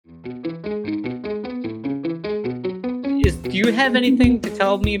do you have anything to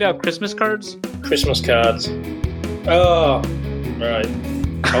tell me about Christmas cards? Christmas cards. Oh, right.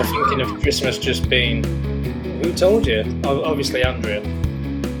 I was thinking of Christmas just being... Who told you? Obviously Andrea.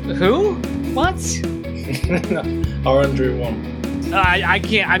 Who? What? Or Andrew won. I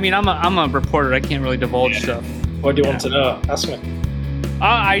can't. I mean, I'm a reporter. I can't really divulge stuff. What do you want to know? Ask me.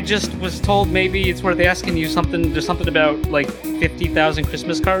 I just was told maybe it's worth asking you something. There's something about like 50,000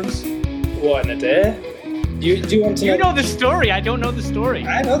 Christmas cards. What, in a day? Do you want to know? You know the story. I don't know the story.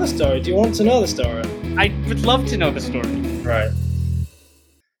 I know the story. Do you want to know the story? I would love to know the story. Right.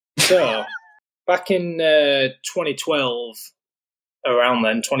 So, back in 2012, around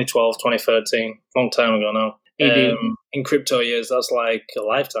then, 2012, 2013, long time ago now. In crypto years, that's like a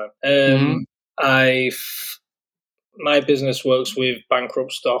lifetime. My business works with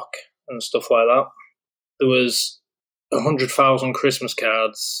bankrupt stock and stuff like that. There was 100,000 Christmas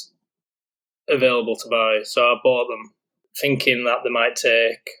cards available to buy, so I bought them, thinking that they might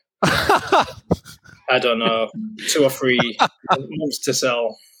take, I don't know, 2 or 3 months to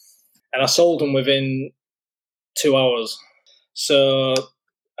sell. And I sold them within 2 hours. So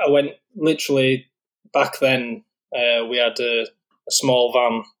I went literally, back then, we had a small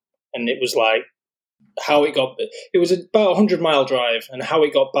van, and it was like, it was about a 100-mile drive, and how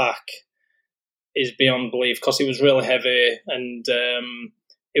it got back is beyond belief, because it was really heavy, and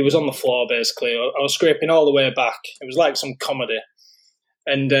it was on the floor, basically. I was scraping all the way back. It was like some comedy.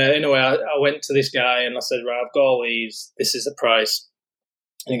 And anyway, I went to this guy, and I said, right, I've got all these. This is the price.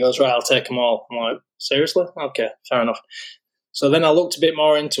 And he goes, right, I'll take them all. I'm like, seriously? Okay, fair enough. So then I looked a bit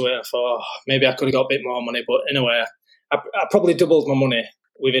more into it. I thought, maybe I could have got a bit more money. But anyway, I probably doubled my money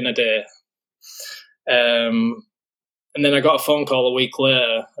within a day. And then I got a phone call a week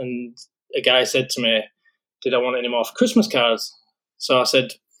later, and a guy said to me, did I want any more for Christmas cards? So I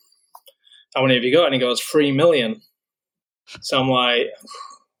said, how many have you got? And he goes, 3 million. So I'm like,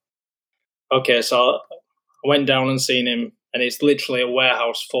 okay. So I went down and seen him, and it's literally a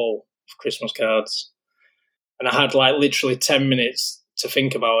warehouse full of Christmas cards. And I had like literally 10 minutes to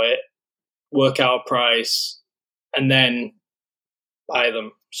think about it, work out a price, and then buy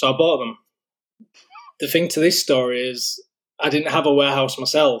them. So I bought them. The thing to this story is I didn't have a warehouse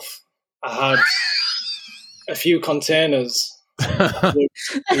myself. I had a few containers.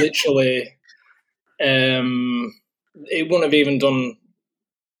 Literally, it wouldn't have even done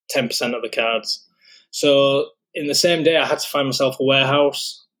 10% of the cards. So in the same day, I had to find myself a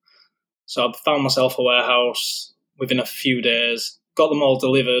warehouse. So I found myself a warehouse within a few days, got them all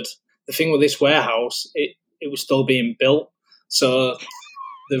delivered. The thing with this warehouse, it was still being built. So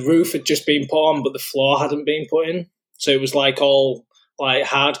the roof had just been put on, but the floor hadn't been put in. So it was like all like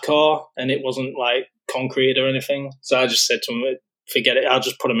hardcore, and it wasn't like concrete or anything. So I just said to him, forget it, I'll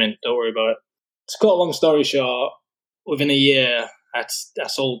just put them in, don't worry about it. To cut a long story short, within a year, I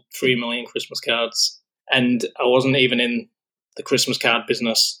sold 3 million Christmas cards, and I wasn't even in the Christmas card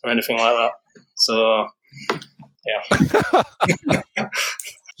business or anything like that. So, yeah.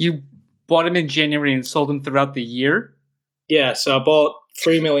 You bought them in January and sold them throughout the year? Yeah, so I bought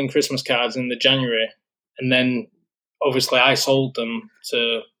 3 million Christmas cards in the January, and then obviously I sold them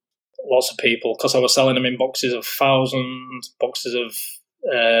to lots of people because I was selling them in boxes of 1,000, boxes of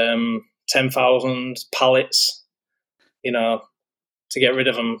 10,000, pallets, to get rid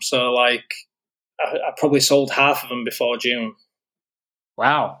of them. So, like, I probably sold half of them before June.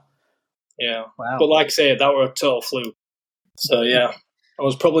 Wow. Yeah. Wow. But like I say, that were a total fluke. So, yeah, I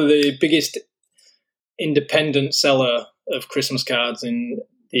was probably the biggest independent seller of Christmas cards in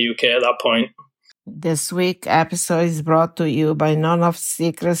the UK at that point. This week episode is brought to you by None of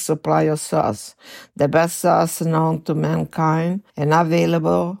Secret Supply of Sauce, the best sauce known to mankind and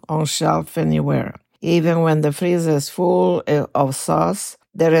available on shelf anywhere. Even when the freezer is full of sauce,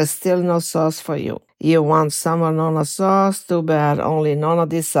 there is still no sauce for you. You want some of Nona sauce? Too bad, only Nona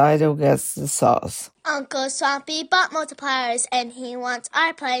decides who gets the sauce. Uncle Swampy bought multipliers and he wants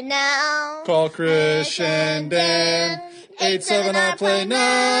our play now. Call Chris and Dan. 87R play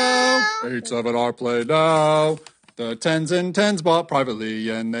now. 87R play now. The 10s and 10s bought privately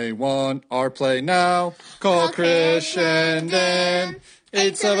and they want our play now. Call Chris and Dan.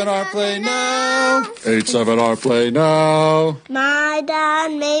 87R play now. 87R play now. My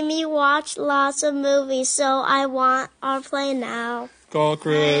dad made me watch lots of movies, so I want our play now. Call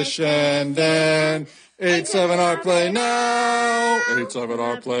Chris and Dan. 87R play now.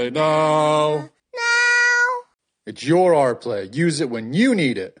 87R play now. Now. It's your R play. Use it when you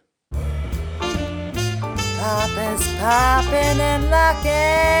need it. Poppin's poppin' and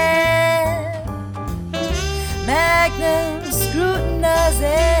lockin'. Magnum scrutinizing.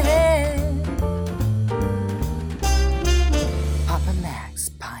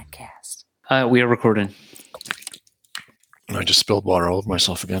 We are recording. I just spilled water all over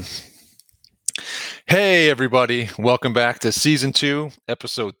myself again. Hey, everybody. Welcome back to Season 2,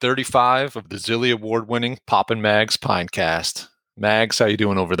 Episode 35 of the Zilly Award-winning Poppin' Mags Pinecast. Mags, how you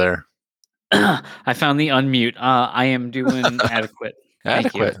doing over there? I found the unmute. I am doing adequate.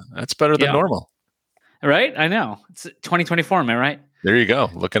 Thank you. Adequate. That's better than normal. Right? I know. It's 2024, am I right? There you go.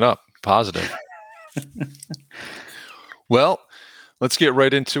 Looking up. Positive. Well, let's get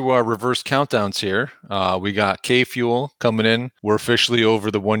right into our reverse countdowns here. We got K-Fuel coming in. We're officially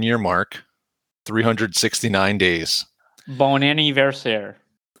over the 1 year mark. 369 days. Bon anniversaire.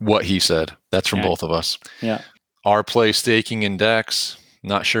 What he said. That's from both of us. Yeah. Our play staking index.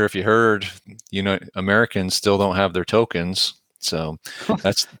 Not sure if you heard, Americans still don't have their tokens. So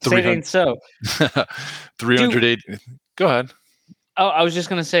that's 300. So 380. Go ahead. Oh, I was just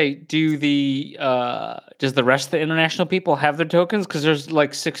going to say, does the rest of the international people have their tokens? Because there's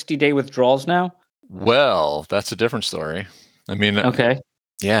like 60-day withdrawals now. Well, that's a different story. I mean, okay.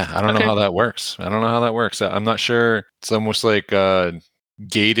 Yeah, I don't know how that works. I'm not sure. It's almost like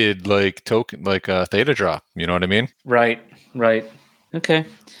gated, like token, like a Theta drop. You know what I mean? Right. Okay.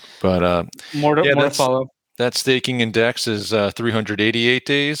 But more to follow. That staking index is 388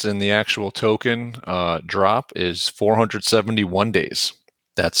 days, and the actual token drop is 471 days.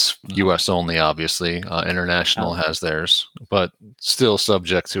 That's U.S. only, obviously. International has theirs, but still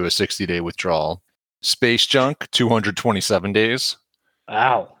subject to a 60-day withdrawal. Space Junk, 227 days.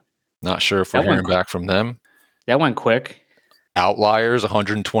 Wow. Not sure if we're hearing back from them. That went quick. Outliers,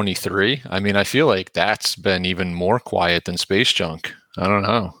 123. I mean, I feel like that's been even more quiet than Space Junk. I don't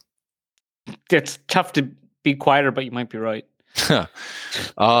know. It's tough to be quieter, but you might be right. So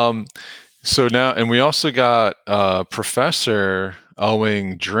now, and we also got Professor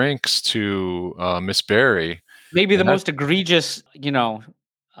owing drinks to Miss Berry. Maybe the most egregious,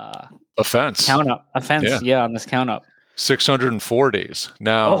 offense. Offense, on this count up. 604 days.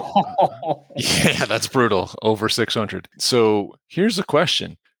 Now, yeah, that's brutal. Over 600. So here's the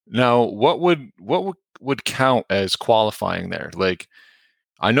question. Now, what would count as qualifying there? Like,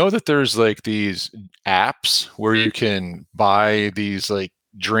 I know that there's like these apps where you can buy these like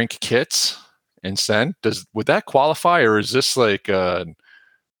drink kits and send. Would that qualify, or is this like a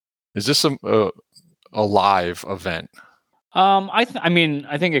live event? I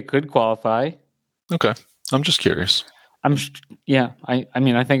think it could qualify. Okay, I'm just curious. I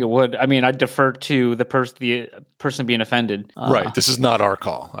think it would. I mean, I'd defer to the person being offended. Right. This is not our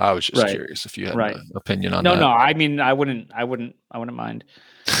call. I was just curious if you had an opinion on that. No. I mean, I wouldn't mind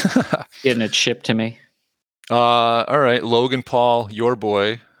getting it shipped to me. All right, Logan Paul, your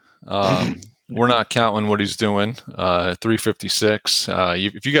boy. We're not counting what he's doing. 356.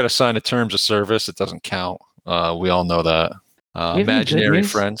 If you got to sign a terms of service, it doesn't count. We all know that. Imaginary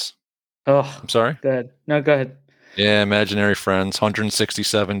friends. Oh, I'm sorry. Go ahead. No, go ahead. Yeah, imaginary friends,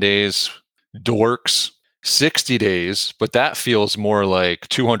 167 days. Dorks, 60 days, but that feels more like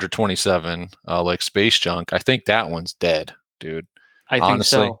 227, like Space Junk. I think that one's dead, dude.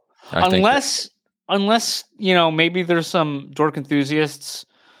 Honestly, think so. Unless maybe there's some dork enthusiasts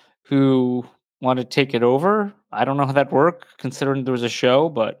who want to take it over. I don't know how that works, considering there was a show,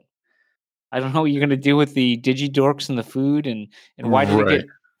 but I don't know what you're going to do with the DigiDorks and the food, and why did it get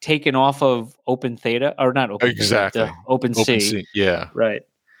taken off of Open Theta, or not Open exactly Theta, Open Sea. Yeah, right.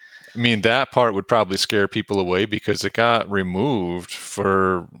 I mean, that part would probably scare people away because it got removed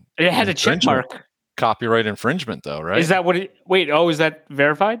for it had a check mark. Copyright infringement, though, right? Is that what it? Wait, is that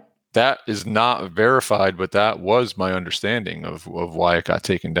verified? That is not verified, but that was my understanding of why it got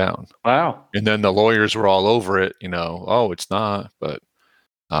taken down. Wow. And then the lawyers were all over it, it's not, but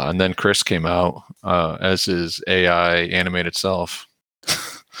and then Chris came out as his AI animated self.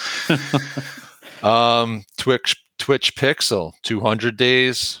 Twitch Pixel, 200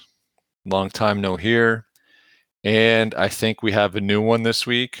 days. Long time no hear. And I think we have a new one this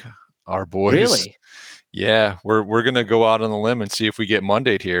week. Our boys. Really? Yeah, we're gonna go out on the limb and see if we get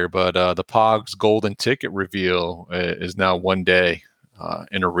Monday'd here. But the Pogs golden ticket reveal is now 1 day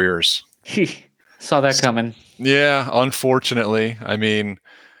in arrears. Saw that coming. Yeah, unfortunately. I mean,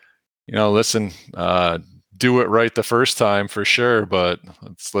 listen, do it right the first time for sure, but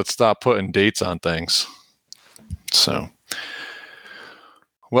let's stop putting dates on things. So,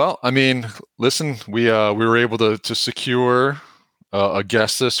 well, I mean, listen, we were able to secure a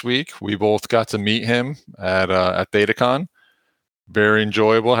guest this week. We both got to meet him at ThetaCon. Very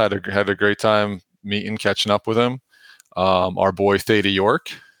enjoyable. Had a great time catching up with him. Our boy Theta York,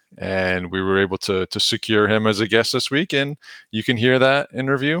 and we were able to secure him as a guest this week. And you can hear that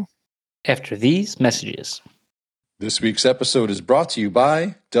interview after these messages. This week's episode is brought to you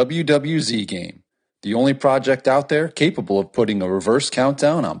by WWZ Game, the only project out there capable of putting a reverse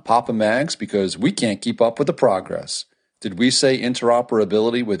countdown on Papa Mags because we can't keep up with the progress. Did we say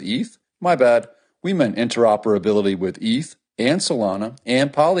interoperability with ETH? My bad. We meant interoperability with ETH and Solana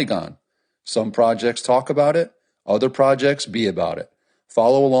and Polygon. Some projects talk about it, other projects be about it.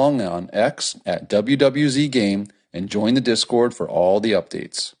 Follow along on X at WWZ Game and join the Discord for all the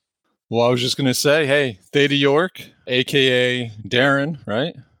updates. Well, I was just going to say, hey, Theta York, a.k.a. Darren,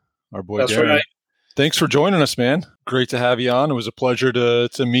 right? Our boy That's Darren. right. Thanks for joining us, man. Great to have you on. It was a pleasure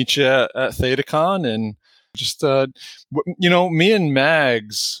to meet you at ThetaCon. And just, me and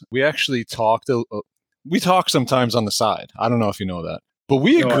Mags, we actually talked. We talk sometimes on the side. I don't know if you know that. But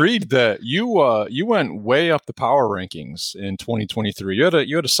we agreed that you went way up the power rankings in 2023. You had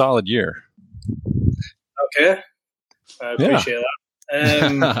a solid year. Okay. I appreciate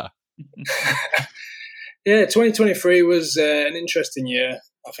that. Yeah, 2023 was an interesting year,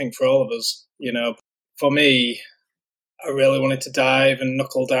 I think, for all of us. For me, I really wanted to dive and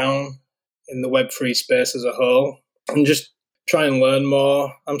knuckle down in the Web3 space as a whole and just try and learn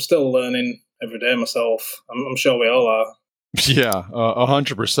more. I'm still learning every day myself. I'm sure we all are. Yeah,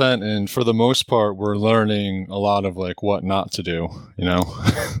 100%. And for the most part, we're learning a lot of what not to do,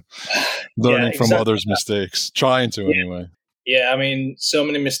 learning from others' mistakes, trying to anyway. Yeah, I mean, so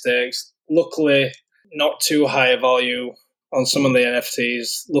many mistakes. Luckily, not too high a value on some of the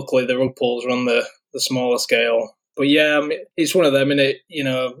NFTs. Luckily, the rug pulls are on the smaller scale. But yeah, I mean, it's one of them, innit?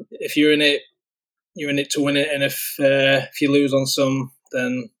 If you're in it to win it. And if you lose on some,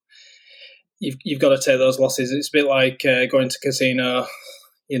 then you've got to take those losses. It's a bit like going to casino,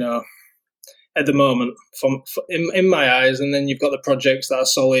 at the moment, in my eyes. And then you've got the projects that are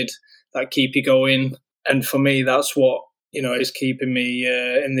solid, that keep you going. And for me, that's what is keeping me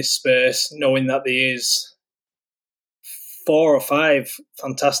in this space, knowing that there is 4 or 5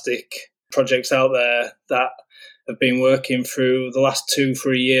 fantastic projects out there that have been working through the last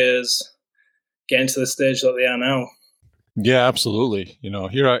 2-3 years, getting to the stage that they are now. Yeah, absolutely.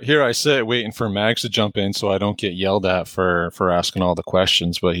 Here I sit waiting for Mags to jump in so I don't get yelled at for asking all the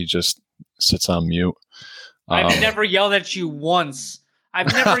questions, but he just sits on mute. I've never yelled at you once.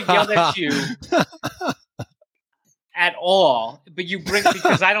 I've never yelled at you at all, but you bring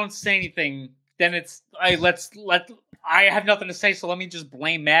because I don't say anything. Then it's I have nothing to say, so let me just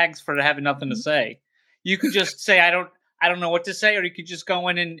blame Mags for having nothing to say. You could just say I don't know what to say, or you could just go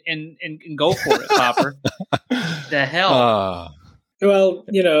in and go for it, Popper. The hell. Well,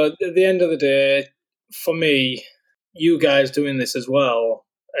 at the end of the day, for me, you guys doing this as well,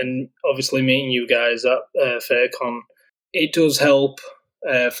 and obviously meeting you guys at FairCon, it does help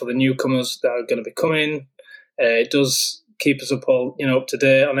for the newcomers that are going to be coming. It does keep us up to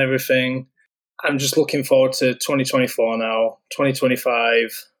date on everything. I'm just looking forward to 2024 now,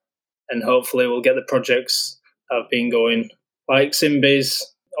 2025, and hopefully we'll get the projects that have been going. Like Simbies,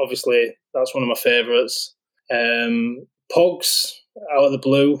 obviously, that's one of my favourites. Pogs, out of the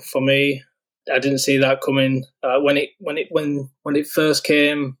blue for me. I didn't see that coming. When it first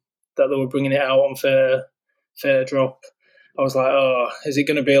came, that they were bringing it out on Fair Drop, I was like, oh, is it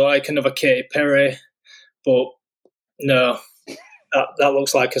going to be like another Katy Perry? But no, that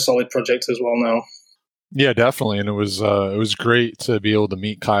looks like a solid project as well now. Yeah, definitely, and it was great to be able to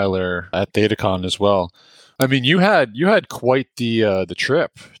meet Kyler at ThetaCon as well. I mean, you had quite the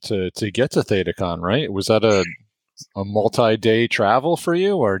trip to get to ThetaCon, right? Was that a multi-day travel for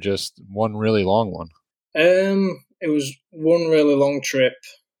you, or just one really long one? It was one really long trip.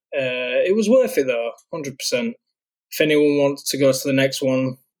 It was worth it though, 100%. If anyone wants to go to the next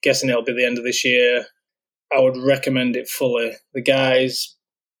one, guessing it'll be the end of this year, I would recommend it fully. The guys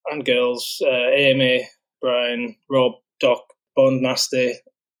and girls, Amy, Brian, Rob, Doc, Bond Nasty,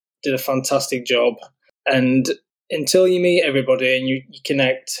 did a fantastic job. And until you meet everybody and you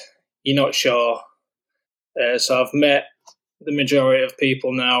connect, you're not sure. So I've met the majority of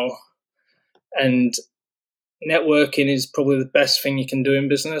people now, and networking is probably the best thing you can do in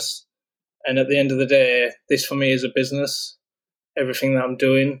business. And at the end of the day, this for me is a business, everything that I'm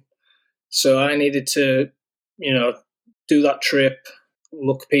doing. So I needed to, do that trip,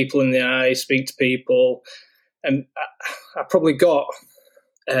 look people in the eye, speak to people. And I probably got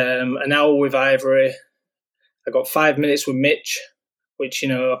an hour with Ivory. I got 5 minutes with Mitch, which,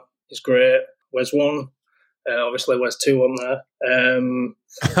 is great. Where's one? Obviously, where's two on there?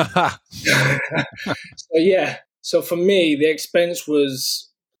 So, yeah. So for me, the expense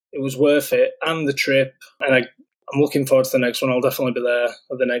was worth it, and the trip. And I'm looking forward to the next one. I'll definitely be there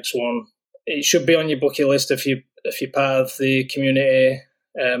at the next one. It should be on your bucket list if you're part of the community.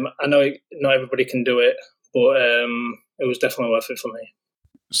 I know not everybody can do it, but it was definitely worth it for me.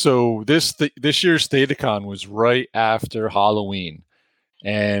 So this year's TheaTCon was right after Halloween,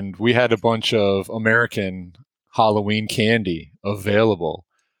 and we had a bunch of American Halloween candy available.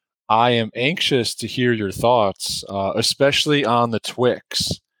 I am anxious to hear your thoughts, especially on the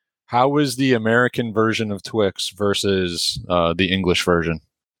Twix. How was the American version of Twix versus the English version?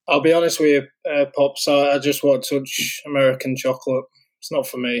 I'll be honest with you, Pops. I just won't touch American chocolate. It's not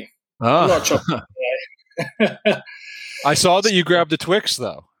for me. I'm not a chocolate guy. I saw that you grabbed the Twix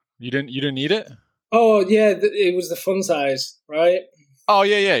though. You didn't eat it? Oh yeah, it was the fun size, right? Oh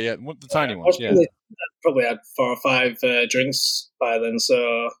yeah. The tiny ones. Yeah. Probably had 4 or 5 drinks by then,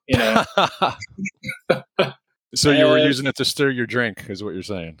 so you know. So you were using it to stir your drink, is what you're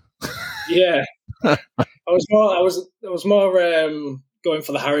saying? Yeah, I was more going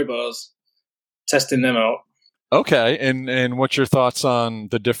for the Haribos, testing them out. Okay, and what's your thoughts on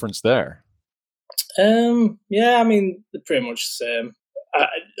the difference there? Yeah, I mean they're pretty much the same.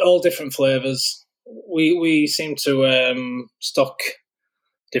 All different flavors. We seem to stock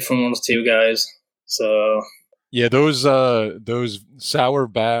different ones to you guys. So yeah, those sour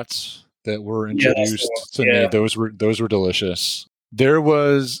bats that were introduced to me, those were delicious. There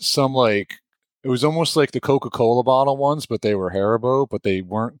was some it was almost like the Coca-Cola bottle ones, but they were Haribo, but they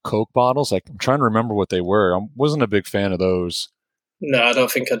weren't Coke bottles. I'm trying to remember what they were. I wasn't a big fan of those. No, I don't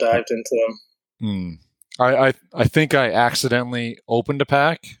think I dived into them. I think I accidentally opened a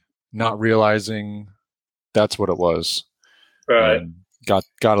pack, not realizing that's what it was. Right. And got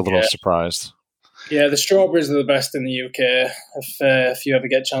a little surprised. Yeah, the strawberries are the best in the UK if you ever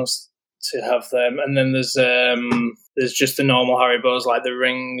get a chance to have them. And then there's just the normal Haribos like the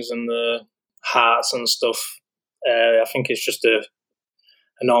rings and the hearts and stuff. I think it's just a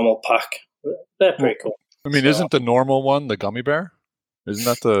normal pack. They're pretty cool. I mean, isn't the normal one the gummy bear? Isn't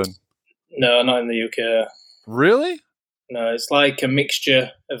that the... No, not in the UK. Really? No, it's like a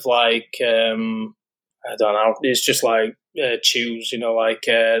mixture of I don't know. It's just like chews,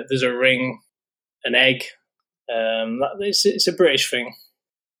 there's a ring, an egg. It's a British thing.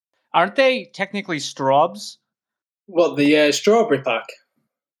 Aren't they technically straws? What, the strawberry pack?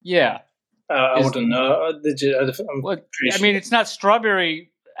 Yeah. I wouldn't know. I mean, it's not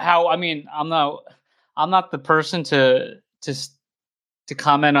strawberry. I'm not the person to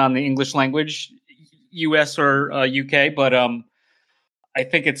comment on the English language, US or UK, but I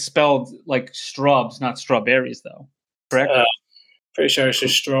think it's spelled like straws, not strawberries, though. Correct? Pretty sure it's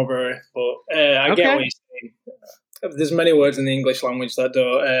just strawberry, but I get what you're saying. There's many words in the English language that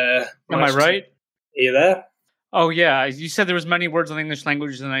don't. Am I right? Are you there? Oh yeah, you said there was many words in the English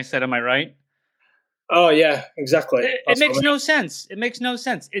language, and I said, "Am I right?" Oh yeah, exactly. It makes no sense. It makes no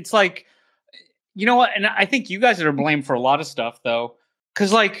sense. It's like, you know what? And I think you guys are to blame for a lot of stuff, though,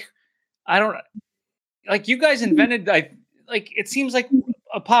 because you guys invented. It seems like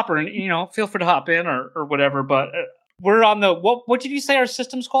a popper, and feel free to hop in or whatever. But we're on the what did you say our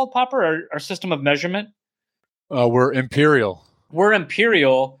system's called, Popper? Our system of measurement? We're imperial. We're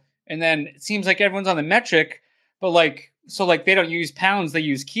imperial, and then it seems like everyone's on the metric, but they don't use pounds, they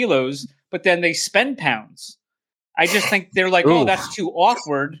use kilos, but then they spend pounds. I just think they're like, oh, that's too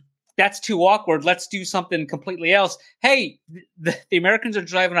awkward. That's too awkward. Let's do something completely else. Hey, the Americans are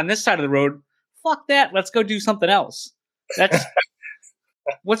driving on this side of the road. Fuck that. Let's go do something else. That's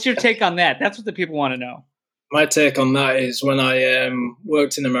what's your take on that? That's what the people want to know. My take on that is when I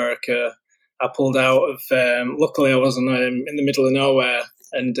worked in America, I pulled out of. Luckily, I wasn't in the middle of nowhere,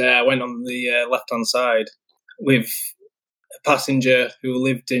 and I went on the left-hand side with a passenger who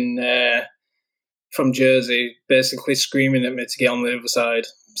lived from Jersey, basically screaming at me to get on the other side.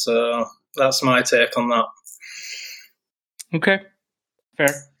 So that's my take on that. Okay,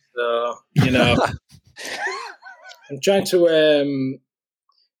 fair. So I'm trying to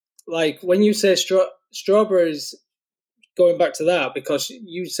when you say strawberries. Going back to that, because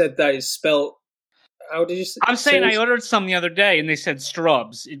you said that is spelled. How did you say? I'm saying I ordered some the other day and they said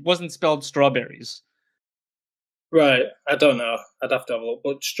strubs. It wasn't spelled strawberries. Right. I don't know. I'd have to have a look.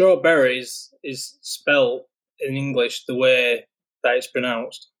 But strawberries is spelled in English the way that it's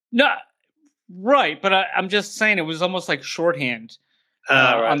pronounced. No, right. But I'm just saying it was almost like shorthand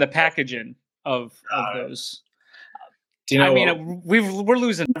on the packaging of those. Do you know we're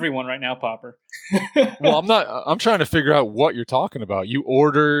losing everyone right now, Popper. Well, I'm trying to figure out what you're talking about. You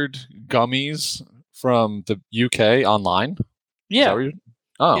ordered gummies from the UK online? Yeah.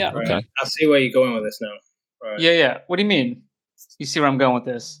 Yeah. Right. Okay. I see where you're going with this now. Right. Yeah. What do you mean? You see where I'm going with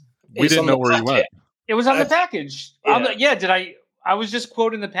this? We didn't know where you went. It was on the package. Yeah. I was just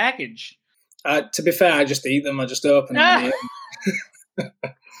quoting the package. To be fair, I just eat them. I just open them.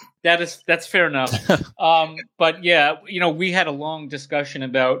 That's fair enough. But yeah, we had a long discussion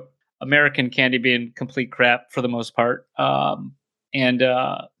about American candy being complete crap for the most part, and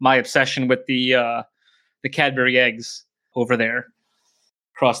my obsession with the Cadbury eggs over there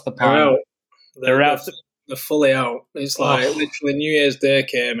across the pond. They're out. They're fully out. It's like literally New Year's Day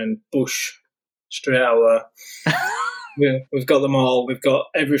came and bush straight out there. We've got them all. We've got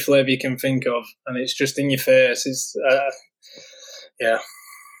every flavour you can think of, and it's just in your face. It's yeah.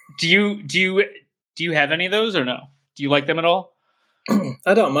 Do you have any of those or no? Do you like them at all?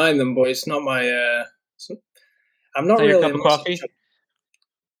 I don't mind them, but it's not my. I'm not really cup of coffee.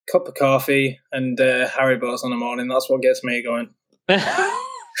 Cup of coffee and Haribo's on the morning. That's what gets me going.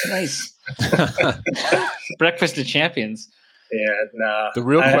 Nice. Breakfast of champions. Yeah, nah. The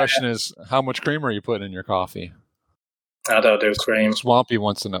real question is, how much cream are you putting in your coffee? I don't do cream. Swampy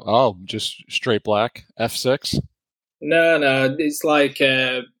wants to know. Oh, just straight black F6? No. It's like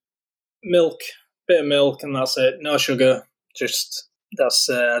milk, bit of milk, and that's it. No sugar. Just that's.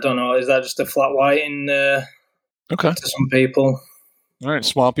 I don't know. Is that just a flat white in? Okay. To some people. All right,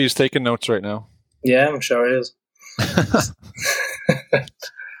 Swampy's taking notes right now. Yeah, I'm sure he is.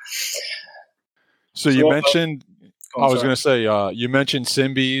 So you mentioned, I was going to say, you mentioned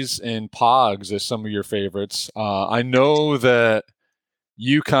Symbies and Pogs as some of your favorites. I know that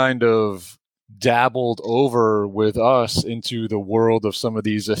you kind of dabbled over with us into the world of some of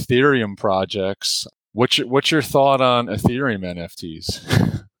these Ethereum projects. What's your thought on Ethereum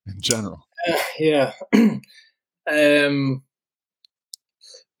NFTs in general? Yeah.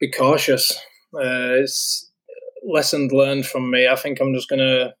 Be cautious. It's lesson learned from me. I think I'm just going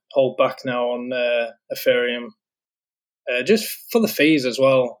to hold back now on Ethereum, just for the fees as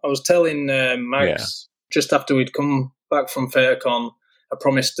well. I was telling Max just after we'd come back from TheatCon, I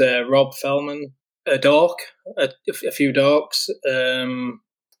promised Rob Fellman a few dorks.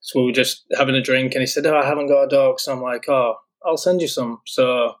 So we were just having a drink, and he said, "Oh, I haven't got a dork." So I'm like, "Oh, I'll send you some."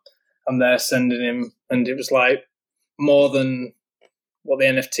 So I'm there sending him, and it was like more than what the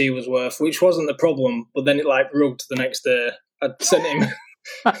NFT was worth, which wasn't the problem, but then it like rugged the next day. I'd sent him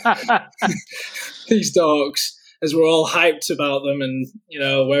these dogs as we're all hyped about them and,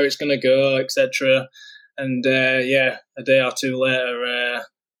 where it's going to go, etc. And a day or two later,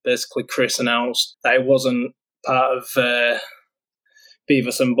 basically Chris announced that it wasn't part of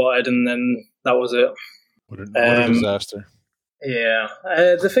Beavis and Butthead, and then that was it. What a disaster. Yeah.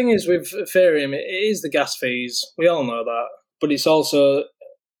 The thing is with Ethereum, it is the gas fees. We all know that. But it's also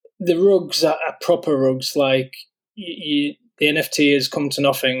the rugs are proper rugs. Like the NFT has come to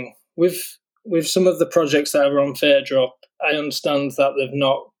nothing. With some of the projects that are on Theat Drop, I understand that they've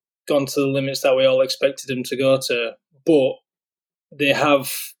not gone to the limits that we all expected them to go to. But they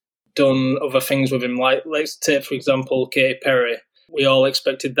have done other things with him. Like, let's take, for example, Katy Perry. We all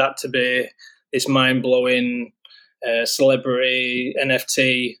expected that to be this mind-blowing celebrity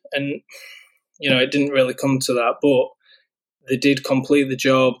NFT. And, it didn't really come to that. But they did complete the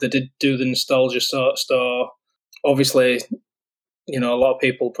job. They did do the nostalgia store. Obviously, a lot of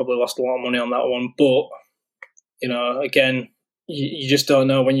people probably lost a lot of money on that one. But, again, you just don't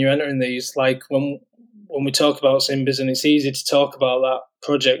know when you're entering these. Like when we talk about Symbies, and it's easy to talk about that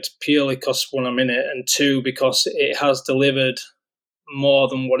project purely because, one, I'm in it, and two, because it has delivered more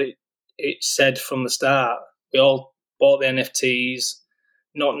than what it said from the start. We all bought the NFTs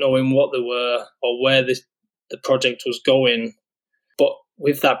not knowing what they were or where the project was going. But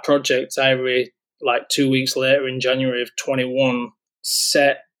with that project, Ivory, like 2 weeks later in January of 21,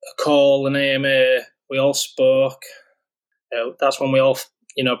 set a call, an AMA. We all spoke. That's when we all,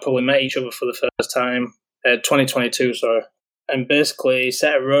 probably met each other for the first time. 2022, sorry. And basically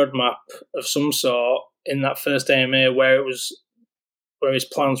set a roadmap of some sort in that first AMA where his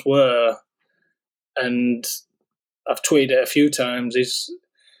plans were. And I've tweeted it a few times.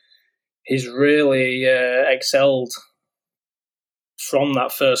 He's really excelled from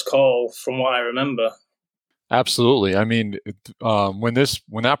that first call, from what I remember. Absolutely. I mean, when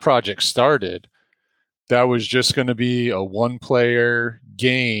that project started, that was just going to be a one-player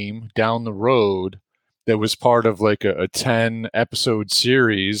game down the road that was part of like a 10-episode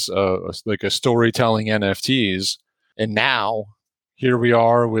series, like a storytelling NFTs. And now here we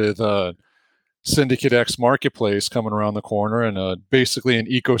are with Syndicate X Marketplace coming around the corner, and basically an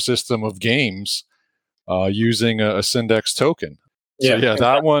ecosystem of games using a Syndex token. So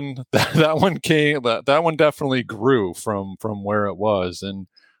that one definitely grew from where it was. And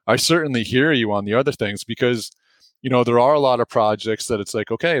I certainly hear you on the other things, because there are a lot of projects that it's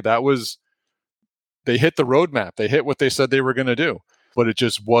like, okay, they hit the roadmap, they hit what they said they were going to do, but it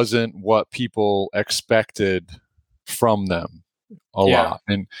just wasn't what people expected from them. a lot.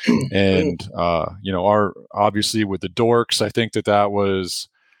 And our obviously with the dorks, I think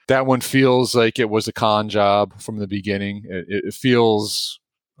that one feels like it was a con job from the beginning. It feels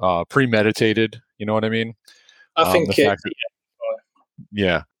premeditated. You know what I mean? I think the fact that,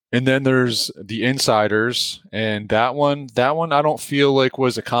 yeah. And then there's the insiders, and that one I don't feel like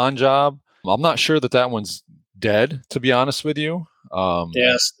was a con job. I'm not sure that one's dead, to be honest with you.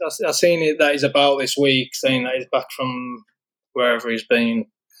 Yes, I've seen it that he's about this week, saying that he's back from wherever he's been.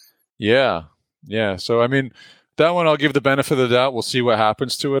 Yeah. So I mean, that one I'll give the benefit of the doubt. We'll see what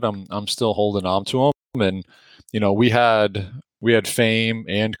happens to it. I'm still holding on to him, and we had Fame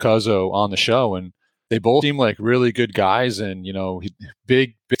and Cuzzo on the show, and they both seem like really good guys, and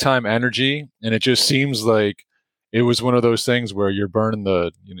big time energy, and it just seems like it was one of those things where you're burning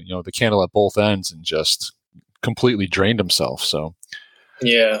the the candle at both ends, and just completely drained himself. So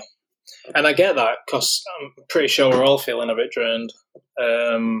yeah, and I get that because I'm pretty sure we're all feeling a bit drained.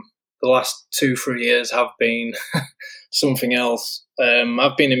 The last 2-3 years have been something else.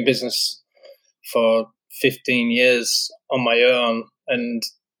 I've been in business for 15 years on my own, and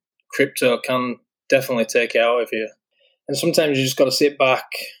crypto can definitely take it out of you. And sometimes you just got to sit back.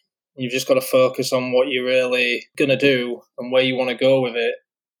 You've just got to focus on what you're really going to do and where you want to go with it.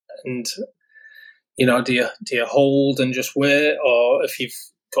 And, do you hold and just wait? Or if you've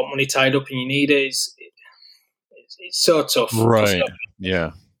got money tied up and you need it, it's so tough. Right.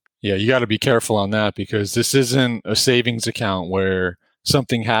 Yeah. Yeah. You got to be careful on that, because this isn't a savings account where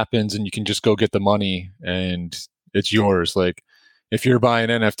something happens and you can just go get the money and it's yours. Like, if you're buying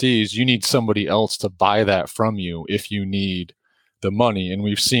NFTs, you need somebody else to buy that from you if you need the money. And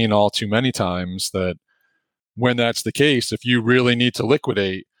we've seen all too many times that when that's the case, if you really need to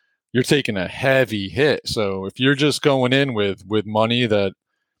liquidate, you're taking a heavy hit. So if you're just going in with money that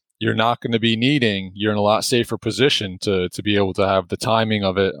you're not going to be needing, you're in a lot safer position to be able to have the timing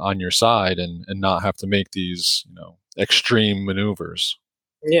of it on your side and not have to make these extreme maneuvers.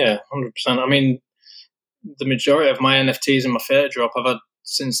 Yeah, 100%. I mean, the majority of my NFTs and my Theat drop I've had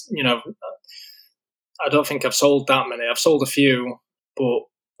since, I don't think I've sold that many. I've sold a few, but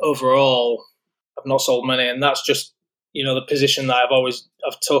overall, I've not sold many. And that's just, the position that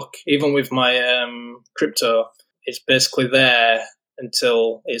I've took. Even with my crypto, it's basically there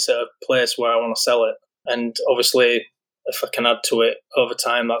until it's a place where I want to sell it. And obviously, if I can add to it over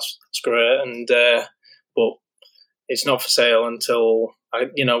time, that's great. And but it's not for sale until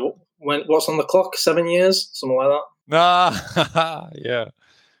what's on the clock? 7 years, something like that. Yeah.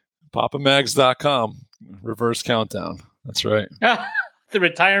 PapaMags.com reverse countdown. That's right. The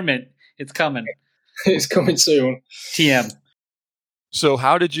retirement. It's coming. It's coming soon. TM. So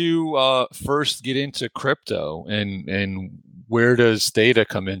how did you first get into crypto, and where does Theta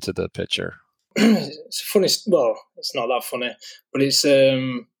come into the picture? It's funny. Well, it's not that funny, but it's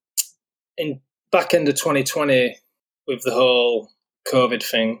in back end of 2020 with the whole COVID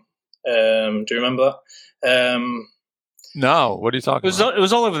thing. Do you remember that? No. What are you talking about? It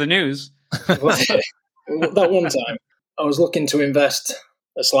was all over the news. That one time, I was looking to invest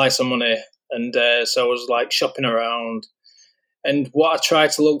a slice of money, and so I was like shopping around. And what I try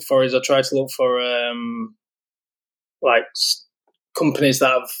to look for like companies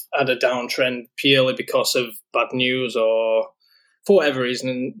that have had a downtrend purely because of bad news or for whatever reason.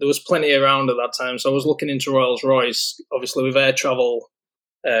 And there was plenty around at that time. So I was looking into Rolls-Royce. Obviously, with air travel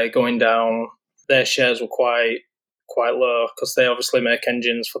going down, their shares were quite low because they obviously make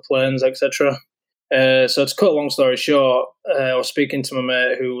engines for planes, etc. So to cut a long story short, I was speaking to my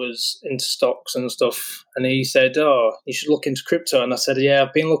mate who was into stocks and stuff, and he said, "Oh, you should look into crypto." And I said, "Yeah,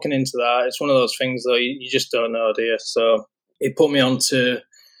 I've been looking into that. It's one of those things though, you just don't know, do you?" So he put me on to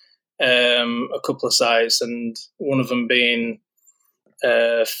a couple of sites, and one of them being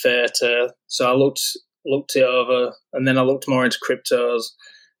Theat. So I looked it over, and then I looked more into cryptos.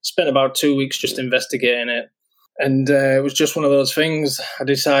 Spent about 2 weeks just investigating it, and it was just one of those things. I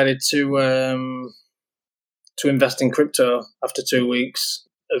decided to invest in crypto after 2 weeks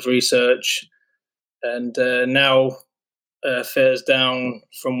of research, and now Theat's down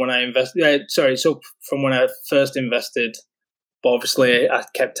from when I invested. So from when I first invested, but obviously I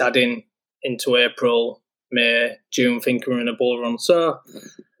kept adding into April, May, June, thinking we're in a bull run. So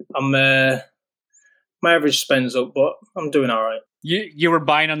I'm my average spend's up, but I'm doing all right. You were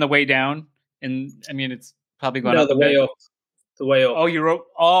buying on the way down, and I mean it's probably gone up the way up. The way up. Oh, you wrote.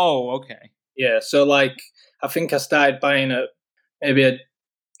 Oh, okay. Yeah, so like I think I started buying at maybe at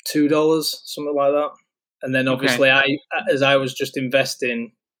 $2, something like that, and then obviously as I was just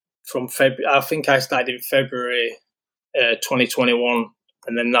investing from February. I think I started in February 2021,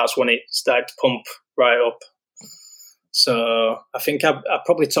 and then that's when it started to pump right up. So I think I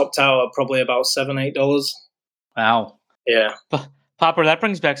probably topped out at probably about $7-8. Wow. Yeah. Popper, that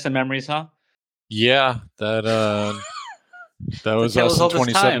brings back some memories, huh? Yeah, that was us in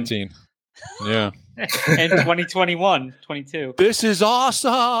 2017. Yeah. And 2021, 22. This is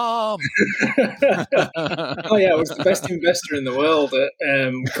awesome. Oh yeah, I was the best investor in the world at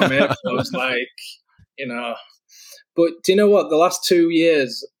come April. I was like, but do you know what? The last 2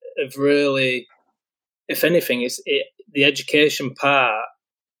 years have really, if anything, the education part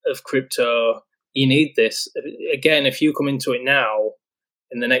of crypto. You need this. Again, if you come into it now,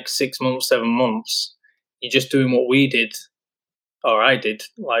 in the next 6 months, 7 months, you're just doing what we did, or I did,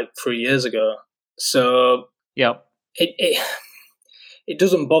 like 3 years ago. So yep. It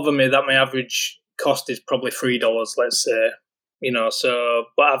doesn't bother me that my average cost is probably $3, let's say, so,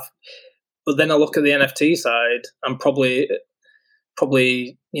 but then I look at the NFT side, I'm probably,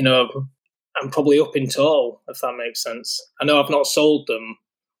 I'm probably up in total, if that makes sense. I know I've not sold them,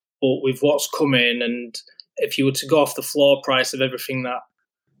 but with what's coming, and if you were to go off the floor price of everything that,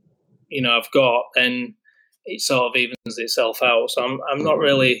 I've got, then it sort of evens itself out. So I'm not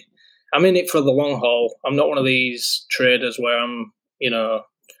really, I'm in it for the long haul. I'm not one of these traders where I'm,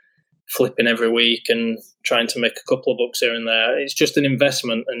 flipping every week and trying to make a couple of bucks here and there. It's just an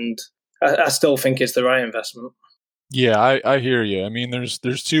investment, and I still think it's the right investment. Yeah, I hear you. I mean, there's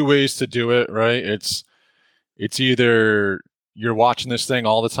 2 ways to do it, right? It's either you're watching this thing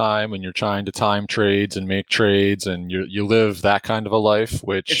all the time and you're trying to time trades and make trades, and you live that kind of a life,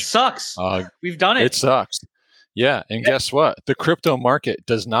 which it sucks. We've done it. It sucks. Yeah, and guess what? The crypto market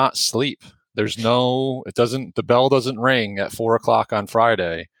does not sleep. The bell doesn't ring at 4:00 on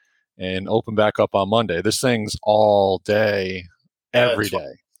Friday and open back up on Monday. This thing's all day, every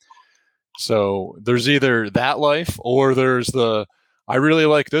day. So there's either that life, or there's I really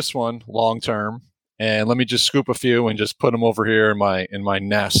like this one long term, and let me just scoop a few and just put them over here in my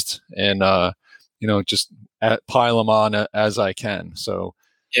nest, and just pile them on as I can. So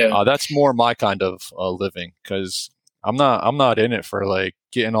that's more my kind of living, because I'm not in it for like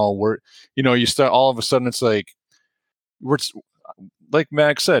getting all work. You start all of a sudden, it's like like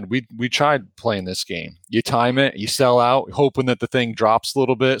Max said, we tried playing this game. You time it, you sell out, hoping that the thing drops a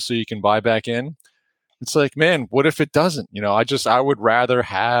little bit so you can buy back in. It's like, man, what if it doesn't? I would rather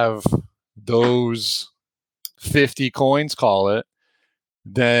have those 50 coins, call it,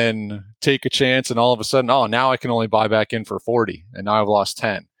 than take a chance and all of a sudden, now I can only buy back in for 40, and now I've lost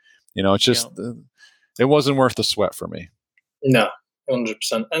 10. It's just, it wasn't worth the sweat for me. No,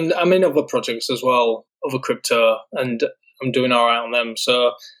 100%. And I'm in other projects as well, other crypto, and I'm doing all right on them.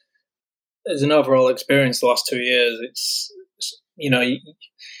 So as an overall experience the last 2 years, it's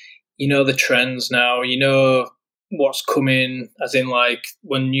the trends now, what's coming, as in like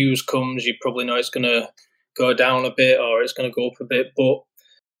when news comes, you probably know it's going to go down a bit or it's going to go up a bit, but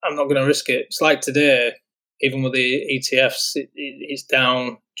I'm not going to risk it. It's like today, even with the ETFs, it's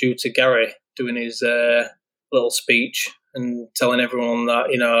down due to Gary doing his little speech and telling everyone that,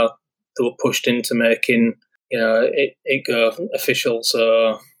 they were pushed into making it go official.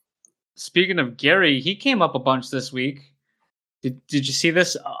 So, speaking of Gary, he came up a bunch this week. Did you see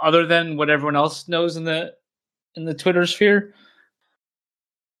this? Other than what everyone else knows in the Twitter sphere?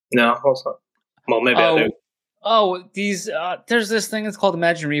 No, what's that? Well, maybe I do. Oh, these there's this thing that's called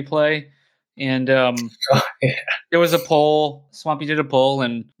Imagine Replay, and there was a poll. Swampy did a poll,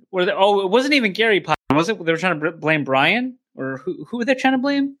 and it wasn't even Gary, was it? They were trying to blame Brian, or who were they trying to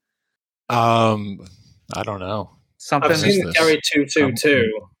blame? I don't know. I've seen the Gary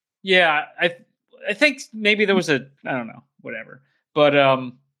 222. Yeah, I think maybe there was I don't know, whatever. But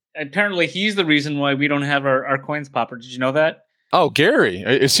apparently he's the reason why we don't have our coins, Popper. Did you know that? Oh,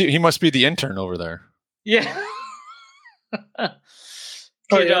 Gary. He must be the intern over there. Yeah.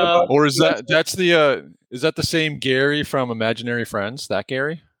 Or is that the same Gary from Imaginary Friends? That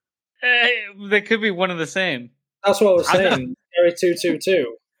Gary? They could be one of the same. That's what I was saying. Gary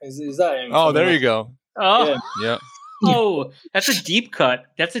 222. Is that him? Oh, there you go. Oh, yeah. Oh, that's a deep cut.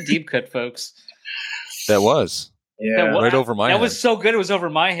 That's a deep cut, folks. That was. Yeah. Right over my head. That was so good. It was over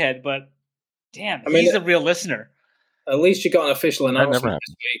my head, but damn, he's a real listener. At least you got an official announcement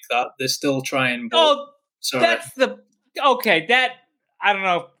this week that they're still trying. That's that I don't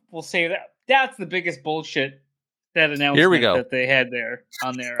know if we'll say that. That's the biggest bullshit, that announcement Here we go. that they had there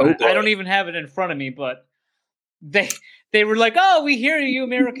on there. I don't even have it in front of me, but they were like, "Oh, we hear you,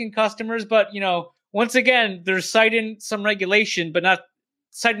 American customers," but once again, they're citing some regulation, but not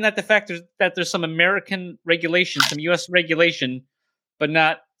citing the fact that there's some American regulation, some U.S. regulation, but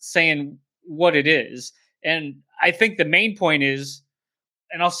not saying what it is. And I think the main point is,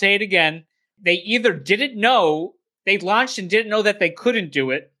 and I'll say it again, they either didn't know they launched and didn't know that they couldn't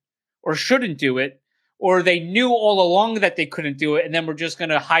do it or shouldn't do it, or they knew all along that they couldn't do it and then we're just going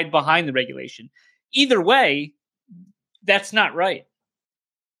to hide behind the regulation. Either way, that's not right.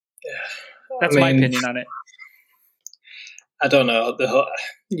 That's my opinion on it. I don't know.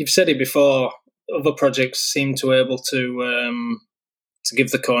 You've said it before. Other projects seem to be able to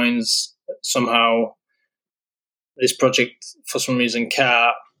give the coins somehow. This project, for some reason,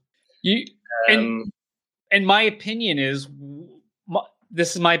 can't. And my opinion is,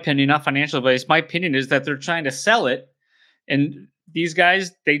 this is my opinion, not financial advice. My opinion is that they're trying to sell it, and these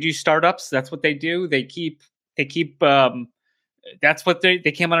guys, they do startups. That's what they do. They keep. That's what they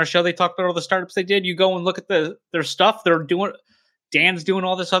came on our show. They talked about all the startups they did. You go and look at their stuff. They're doing. Dan's doing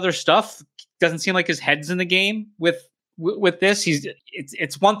all this other stuff. Doesn't seem like his head's in the game with this.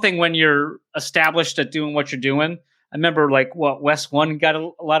 It's one thing when you're established at doing what you're doing. I remember Wes One got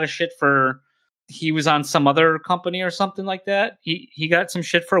a lot of shit for. He was on some other company or something like that. He got some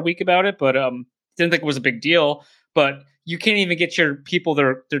shit for a week about it, but didn't think it was a big deal. But you can't even get your people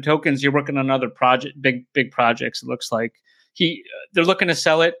their tokens. You're working on other big projects. It looks like they're looking to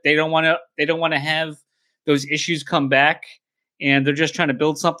sell it. They don't want to have those issues come back, and they're just trying to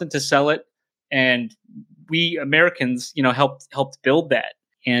build something to sell it. And we Americans, helped build that,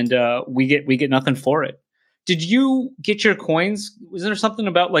 and we get nothing for it. Did you get your coins? Was there something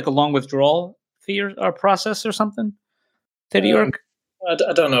about a long withdrawal fee or process or something? Theta York? I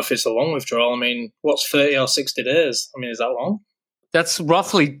don't know if it's a long withdrawal. I mean, what's 30 or 60 days? I mean, is that long? That's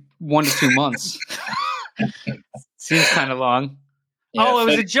roughly 1 to 2 months. Seems kind of long. Yeah, it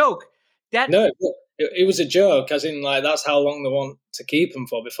was a joke. No, it was a joke, as in, that's how long they want to keep them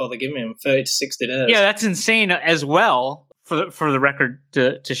for before they give me them, 30 to 60 days. Yeah, that's insane as well, for the record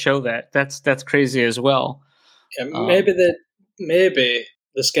to show that. That's crazy as well. Yeah, maybe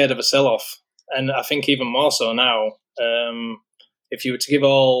they're scared of a sell-off. And I think even more so now, if you were to give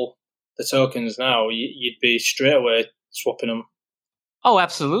all the tokens now, you'd be straight away swapping them. Oh,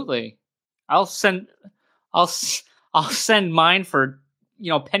 absolutely. I'll send mine for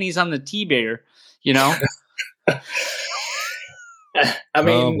pennies on the TBEER. I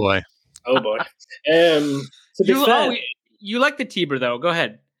mean, oh boy. To be fair, you like the TBEER though. Go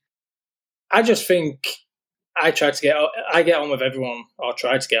ahead. I just think. I get on with everyone, or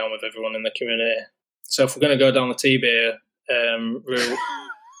try to get on with everyone in the community. So if we're going to go down the TBEER route,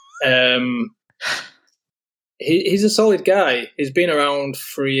 he's a solid guy. He's been around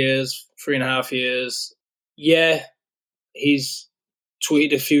 3.5 years. Yeah, he's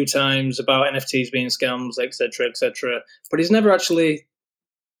tweeted a few times about NFTs being scams, etc., etc. But he's never actually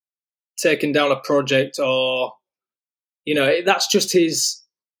taken down a project, or that's just his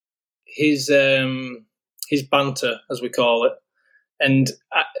banter, as we call it. And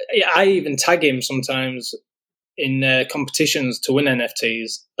I even tag him sometimes in competitions to win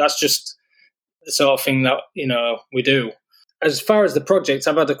NFTs. That's just the sort of thing that, we do. As far as the project,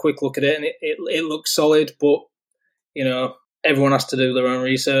 I've had a quick look at it, and it looks solid, but, everyone has to do their own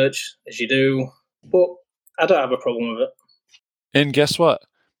research, as you do. But I don't have a problem with it. And guess what?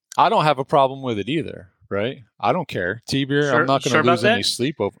 I don't have a problem with it either. Right? I don't care. TBEER, I'm not going to lose any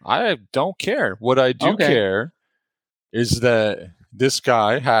sleep over. I don't care. What I do care is that this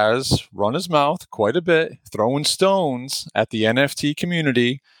guy has run his mouth quite a bit, throwing stones at the NFT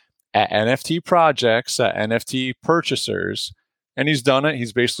community, at NFT projects, at NFT purchasers. And he's done it.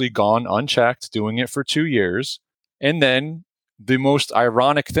 He's basically gone unchecked, doing it for 2 years. And then the most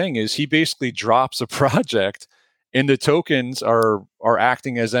ironic thing is he basically drops a project, and the tokens are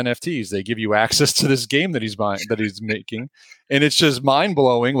acting as NFTs. They give you access to this game that he's making, and it's just mind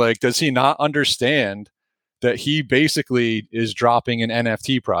blowing. Does he not understand that he basically is dropping an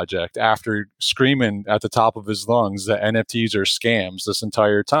NFT project after screaming at the top of his lungs that NFTs are scams this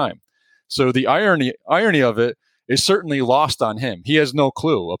entire time? So the irony of it is certainly lost on him. He has no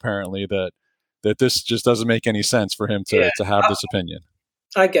clue, apparently, that this just doesn't make any sense for him to have this opinion.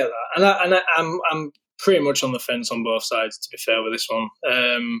 I get that, and I'm pretty much on the fence on both sides, to be fair with this one.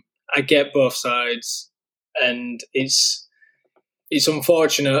 I get both sides, and it's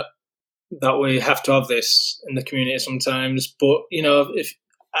unfortunate that we have to have this in the community sometimes, but if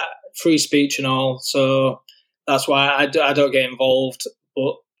free speech and all, so that's why I don't get involved,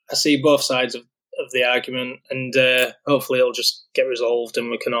 but I see both sides of the argument, and hopefully it'll just get resolved and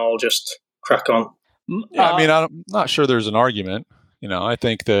we can all just crack on. Yeah, I mean, I'm not sure there's an argument. I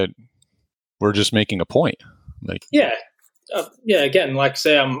think that we're just making a point. Again, like I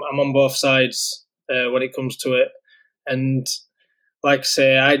say, I'm on both sides when it comes to it, and like I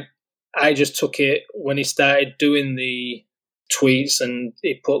say, I just took it when he started doing the tweets and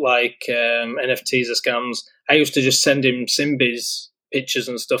he put like NFTs are scams, I used to just send him Simbi's pictures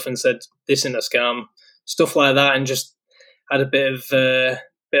and stuff and said, this isn't a scam, stuff like that, and just had a bit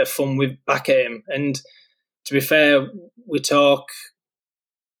of fun with back at him. And to be fair, we talk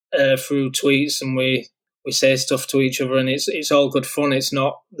through tweets and we say stuff to each other, and it's all good fun. It's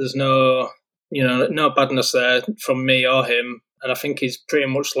not, there's no badness there from me or him. And I think he's pretty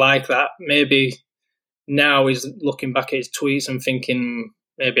much like that. Maybe now he's looking back at his tweets and thinking,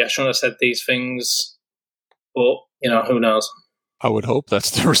 maybe I shouldn't have said these things, but who knows? I would hope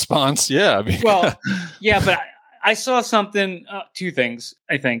that's the response. Yeah. I mean, well, yeah, but I saw something, two things,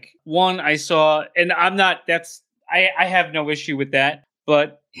 I think. One, I saw, and I have no issue with that,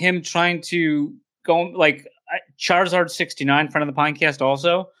 but him trying to go, like Charizard69, friend of the podcast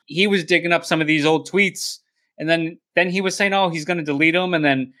also, he was digging up some of these old tweets, and then he was saying, oh, he's going to delete them, and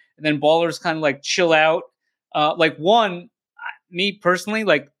then Baller's kind of like, chill out. Me personally,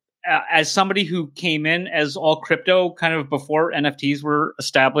 as somebody who came in as all crypto kind of before NFTs were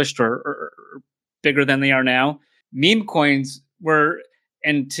established or bigger than they are now, meme coins were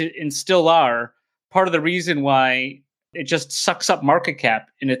and still are part of the reason why it just sucks up market cap,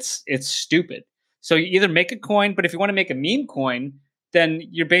 and it's stupid. So you either make a coin, but if you want to make a meme coin, then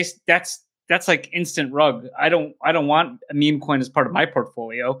you're that's like instant rug. I don't want a meme coin as part of my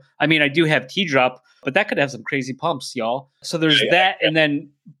portfolio. I mean, I do have T-Drop, but that could have some crazy pumps, y'all. So there's that, and then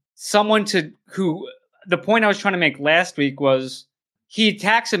someone who the point I was trying to make last week was he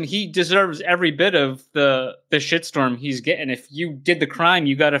attacks him. He deserves every bit of the shitstorm he's getting. If you did the crime,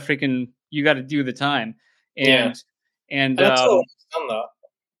 you got to do the time. And I totally understand that.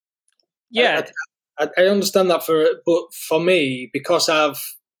 Yeah, I understand that but for me, because I've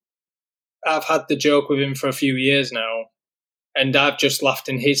had the joke with him for a few years now, and I've just laughed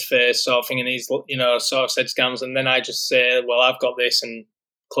in his face, sort of thing, and he's sort of said scams, and then I just say, well, I've got this, and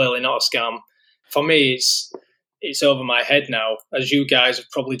clearly not a scam. For me, it's over my head now, as you guys have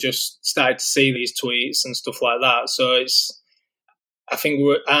probably just started to see these tweets and stuff like that. So I think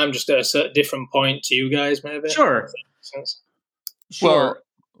I'm just at a different point to you guys, maybe. Sure. Well,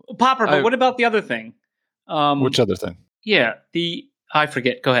 Popper, but what about the other thing? Which other thing? Yeah, I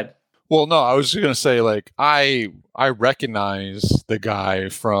forget. Go ahead. Well, no, I was going to say, I recognize the guy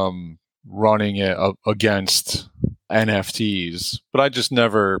from running it against NFTs, but I just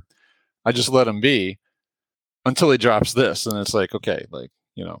let him be until he drops this, and it's like, okay,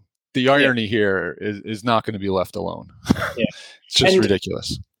 the irony here is not going to be left alone. Yeah. It's just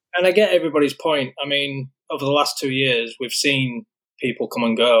ridiculous. And I get everybody's point. I mean, over the last 2 years, we've seen people come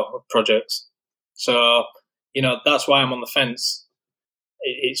and go with projects. So, that's why I'm on the fence.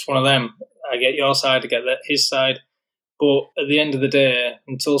 It's one of them. I get your side, I get his side. But at the end of the day,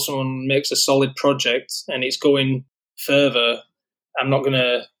 until someone makes a solid project and it's going further, I'm not going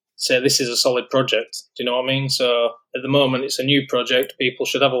to say this is a solid project. Do you know what I mean? So at the moment, it's a new project. People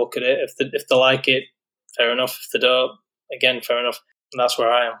should have a look at it. If they like it, fair enough. If they don't, again, fair enough. And that's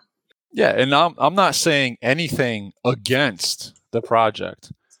where I am. Yeah, and I'm not saying anything against the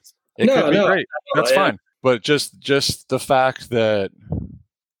project. It could be great. That's fine. But just the fact that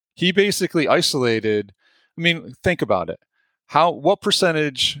he basically isolated. I mean, think about it. What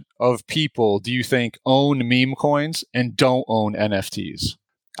percentage of people do you think own meme coins and don't own NFTs?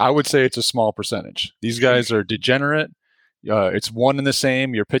 I would say it's a small percentage. These guys are degenerate. It's one and the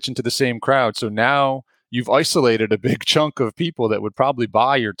same. You're pitching to the same crowd. So now you've isolated a big chunk of people that would probably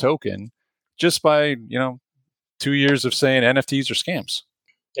buy your token just by, 2 years of saying NFTs are scams.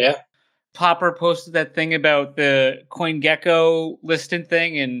 Yeah. Popper posted that thing about the CoinGecko listing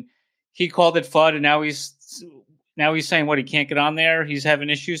thing, and he called it FUD, and now he's saying what, he can't get on there? He's having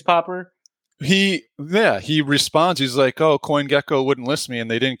issues, Popper? He responds. He's like, oh, CoinGecko wouldn't list me,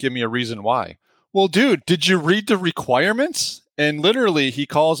 and they didn't give me a reason why. Well, dude, did you read the requirements? And literally, he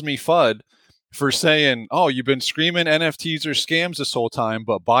calls me FUD for saying, oh, you've been screaming NFTs are scams this whole time,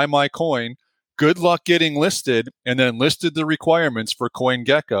 but buy my coin. Good luck getting listed, and then listed the requirements for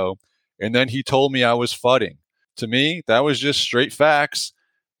CoinGecko. And then he told me I was fudding. To me, that was just straight facts.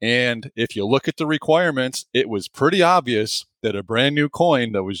 And if you look at the requirements, it was pretty obvious that a brand new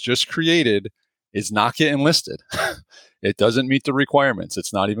coin that was just created is not getting listed. It doesn't meet the requirements.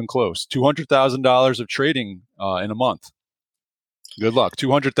 It's not even close. $200,000 of trading in a month. Good luck.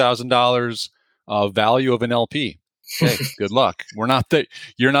 $200,000 value of an LP. Okay, good luck. We're not there.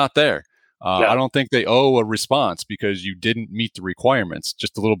 You're not there. I don't think they owe a response because you didn't meet the requirements.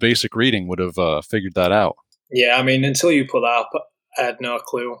 Just a little basic reading would have figured that out. Yeah, I mean, until you put that up, I had no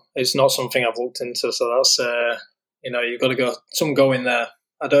clue. It's not something I've looked into, so that's, you've got to go in there.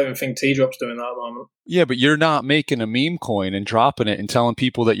 I don't even think T-Drop's doing that at the moment. Yeah, but you're not making a meme coin and dropping it and telling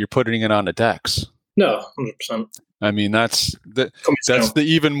people that you're putting it on a DEX. No, 100%. I mean, that's the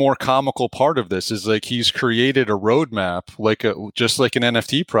even more comical part of this is like he's created a roadmap, just like an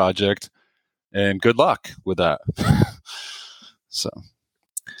NFT project, and good luck with that. So,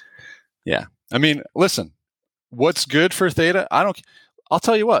 yeah. I mean, listen, what's good for Theta? I'll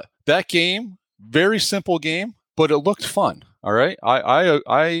tell you what, that game, very simple game, but it looked fun. All right.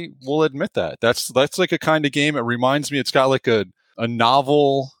 I will admit that. That's like a kind of game. It reminds me, it's got like a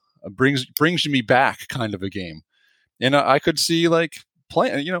novel, brings me back kind of a game. And I could see like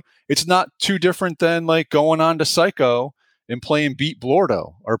playing, it's not too different than like going on to Psycho and playing Beat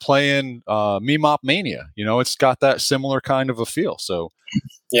Blordo or playing Memop Mania. It's got that similar kind of a feel. So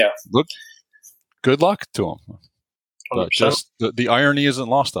yeah, look, good luck to him. But just the irony isn't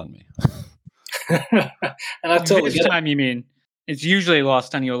lost on me. And I totally get it. Time, you mean? It's usually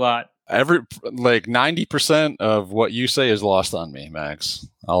lost on you a lot. 90% of what you say is lost on me, Max.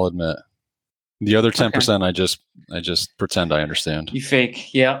 I'll admit. The other 10%, I just pretend I understand. You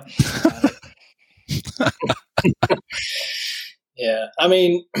fake, yeah. Yeah, I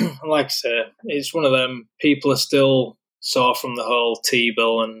mean, like I say, it's one of them. People are still sore from the whole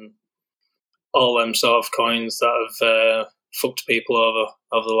T-bill and all them sort of coins that have fucked people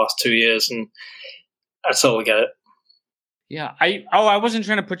over the last 2 years, and I totally get it. Yeah, I wasn't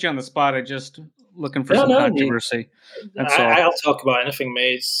trying to put you on the spot. I just looking for some controversy. That's all. I'll talk about anything,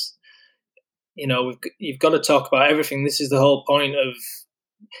 mate. It's, you've got to talk about everything. This is the whole point of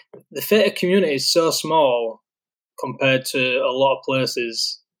the Theta community is so small compared to a lot of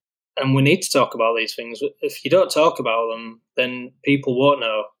places, and we need to talk about these things. If you don't talk about them, then people won't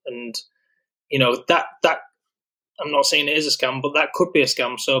know. And that I'm not saying it is a scam, but that could be a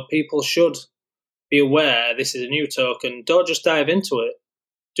scam. So people should be aware this is a new token. Don't just dive into it.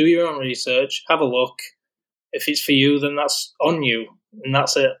 Do your own research. Have a look. If it's for you, then that's on you, and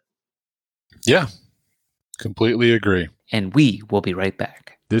that's it. Yeah, completely agree. And we will be right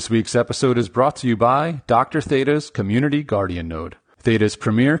back. This week's episode is brought to you by Dr. Theta's Community Guardian Node. Theta's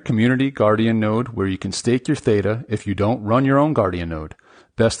premier community guardian node where you can stake your Theta if you don't run your own guardian node.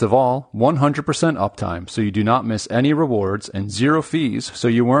 Best of all, 100% uptime so you do not miss any rewards and 0 fees so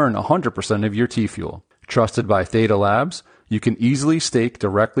you earn 100% of your T-Fuel. Trusted by Theta Labs, you can easily stake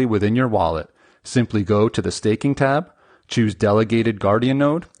directly within your wallet. Simply go to the staking tab, choose Delegated Guardian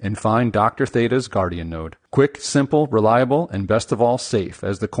Node, and find Dr. Theta's Guardian Node. Quick, simple, reliable, and best of all, safe,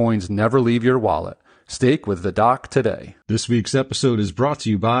 as the coins never leave your wallet. Stake with the Doc today. This week's episode is brought to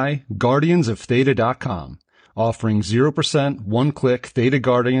you by GuardiansOfTheta.com, offering 0% one-click Theta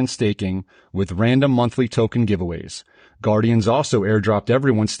Guardian staking with random monthly token giveaways. Guardians also airdropped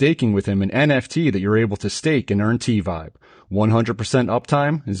everyone staking with him an NFT that you're able to stake and earn T-Vibe. 100%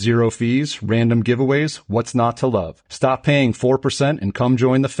 uptime, 0 fees, random giveaways, what's not to love? Stop paying 4% and come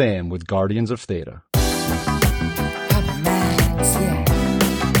join the fam with Guardians of Theta. Papa Max, yeah.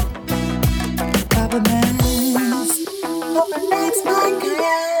 Papa Max. Papa Max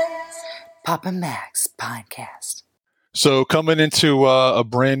Podcast. Papa Max Podcast. So coming into a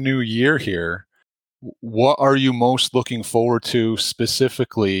brand new year here, what are you most looking forward to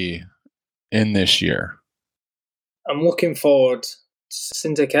specifically in this year? I'm looking forward to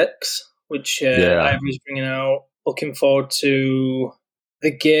Syntax X, which Ivory's bringing out. Looking forward to the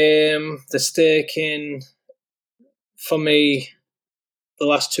game, the staking. For me, the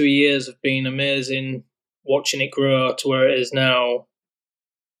last 2 years have been amazing, watching it grow to where it is now.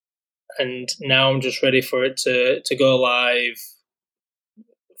 And now I'm just ready for it to go live,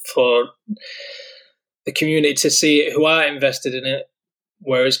 for the community to see it, who are invested in it,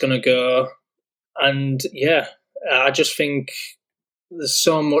 where it's going to go. And yeah, I just think there's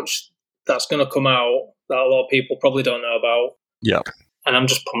so much that's going to come out that a lot of people probably don't know about. Yeah. And I'm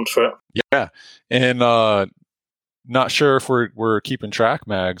just pumped for it. Yeah. And not sure if we're keeping track,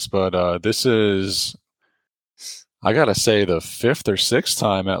 Mags, but this is, I got to say, the 5th or 6th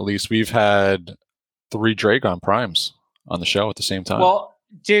time at least we've had 3 Dragon Primes on the show at the same time. Well,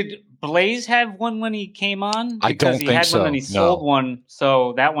 did Blaze have one when he came on? I don't think so. Because he had one and he sold one,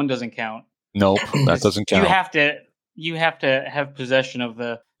 so that one doesn't count. Nope, that doesn't count. You have to have possession of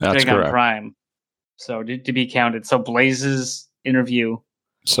the Dragon Prime, so to be counted. So Blaze's interview,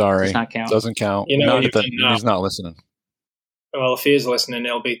 does not count. Doesn't count. He's not listening. Well, if he is listening,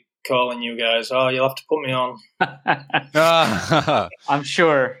 he'll be calling you guys. Oh, you'll have to put me on. I'm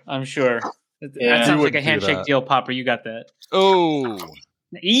sure. Yeah. That sounds like a handshake deal, Popper. You got that. Oh,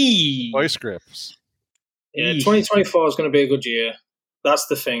 Vice grips. Yeah, 2024 is going to be a good year. That's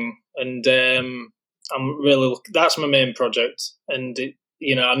the thing, and I'm really that's my main project, and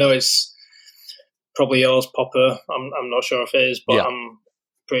I know it's probably yours, Popper. I'm not sure if it is, but I'm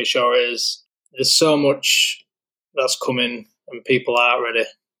pretty sure it is. There's so much that's coming, and people aren't ready.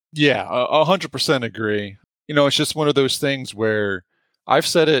 Yeah, 100% agree. It's just one of those things where I've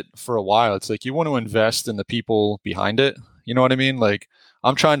said it for a while. It's like you want to invest in the people behind it. You know what I mean? Like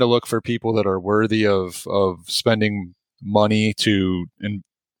I'm trying to look for people that are worthy of spending money and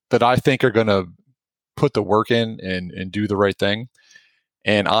that I think are going to put the work in and do the right thing.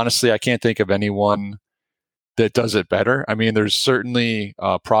 And honestly, I can't think of anyone that does it better. I mean, there's certainly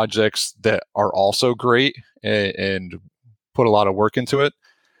projects that are also great and put a lot of work into it.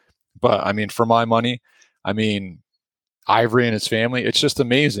 But I mean, for my money, I mean, Ivory and his family, it's just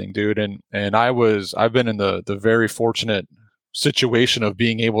amazing, dude. And I've been in the very fortunate situation of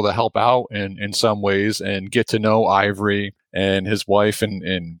being able to help out in some ways and get to know Ivory and his wife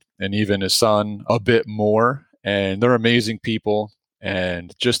and even his son a bit more. And they're amazing people.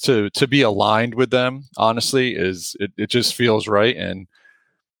 And just to be aligned with them, honestly, it just feels right. And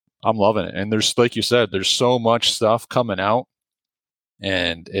I'm loving it. And there's, like you said, there's so much stuff coming out,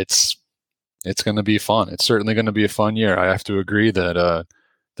 and it's going to be fun. It's certainly going to be a fun year. I have to agree that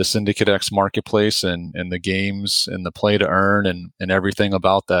the Syndicate X marketplace and the games and the play to earn and everything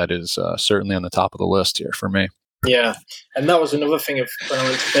about that is certainly on the top of the list here for me. Yeah, and that was another thing of when I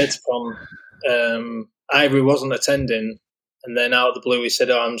went to TheatCon, Ivory wasn't attending, and then out of the blue he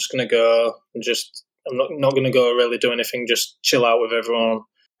said, I'm just going to go and I'm not going to go really do anything, just chill out with everyone.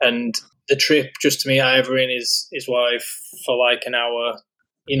 And the trip just to meet Ivory and his wife for like an hour,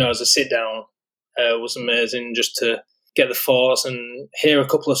 as a sit down, was amazing, just to get the thoughts and hear a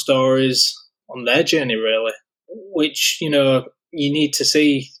couple of stories on their journey, really, which, you need to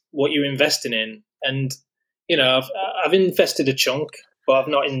see what you're investing in. And, I've invested a chunk, but I've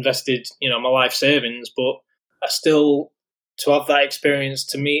not invested, my life savings, but I still, to have that experience,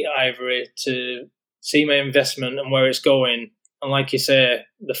 to meet Ivory, to see my investment and where it's going. And like you say,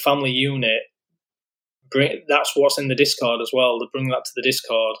 the family unit, that's what's in the Discord as well. They bring that to the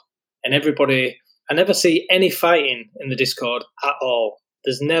Discord. And everybody, I never see any fighting in the Discord at all.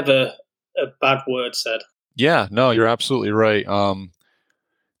 There's never a bad word said. Yeah, no, you're absolutely right.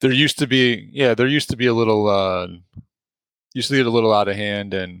 There used to be a little, get a little out of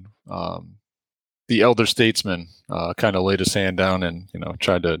hand, and the elder statesman kind of laid his hand down and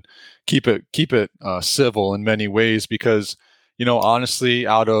tried to keep it civil in many ways, because honestly,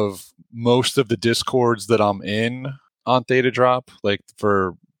 out of most of the Discords that I'm in on Theta Drop, like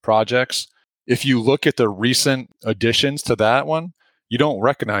for projects, if you look at the recent additions to that one, you don't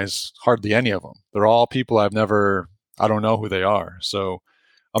recognize hardly any of them. They're all people I don't know who they are. So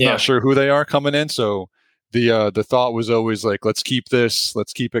I'm not sure who they are coming in. So the thought was always like, let's keep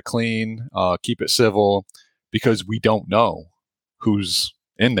it clean, keep it civil, because we don't know who's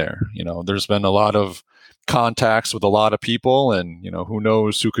in there. There's been a lot of contacts with a lot of people, and who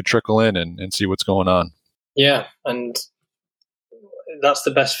knows who could trickle in and see what's going on. Yeah, and that's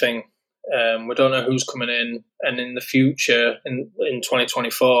the best thing. We don't know who's coming in, and in the future, in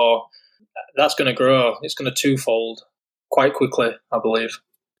 2024, that's going to grow. It's going to twofold quite quickly, I believe.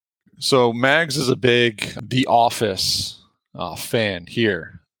 So Mags is a big The Office fan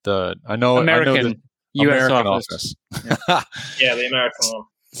here. American Office. Yeah, the American one.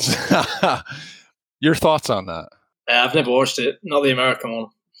 Your thoughts on that? I've never watched it. Not the American one.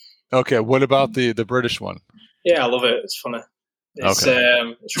 Okay, what about the British one? Yeah, I love it. It's funny.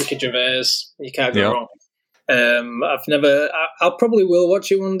 It's Ricky Gervais. You can't go wrong. I probably will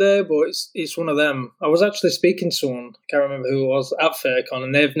watch it one day, but it's one of them. I was actually speaking to someone, I can't remember who it was, at FairCon,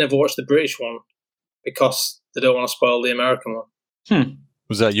 and they've never watched the British one because they don't want to spoil the American one.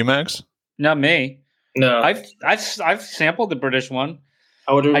 Was that you, Max? Not me. No, I've sampled the British one.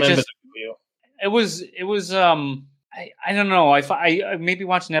 I would remember the video. It was I don't know. I maybe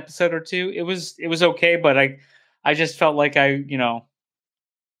watched an episode or two. It was okay, but I just felt like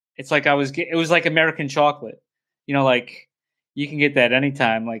it's like it was like American chocolate. Like you can get that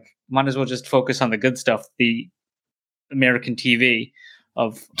anytime. Like might as well just focus on the good stuff, the American TV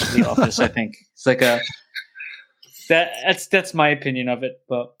of The Office. I think it's like that's my opinion of it.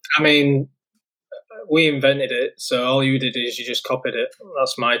 But I mean, we invented it, so all you did is you just copied it.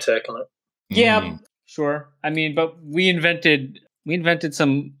 That's my take on it. Yeah, sure. I mean, but we invented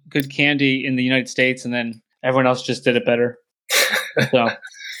some good candy in the United States, and then everyone else just did it better.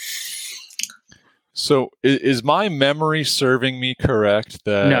 So is my memory serving me correct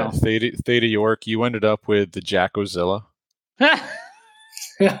that no. Theta York, you ended up with the Jack-O-Zilla?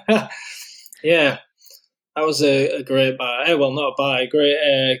 Yeah, that was a great buy. Well, not a buy,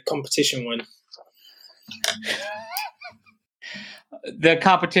 great competition win. The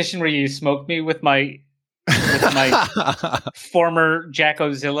competition where you smoked me with my former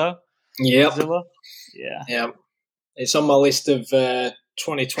Jack-O-Zilla. Yep. Zilla? Yeah. Yeah. It's on my list of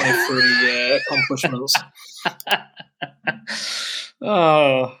 2023 accomplishments.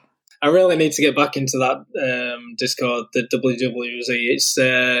 Oh. I really need to get back into that Discord, the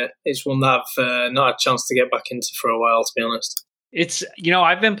WWZ. It's one that I've not had a chance to get back into for a while, to be honest. It's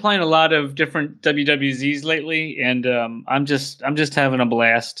I've been playing a lot of different WWZs lately, and I'm just having a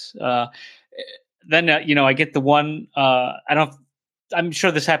blast. Then I get the one. I'm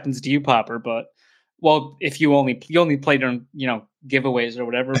sure this happens to you, Popper, but if you only play during giveaways or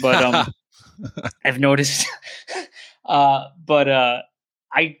whatever. But I've noticed. But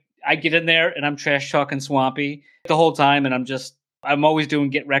I get in there and I'm trash talking Swampy the whole time, and I'm always doing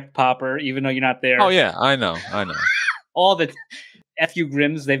get wrecked Popper, even though you're not there. Oh yeah, I know. All the FU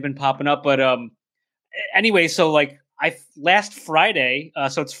Grims, they've been popping up. But anyway, so last Friday,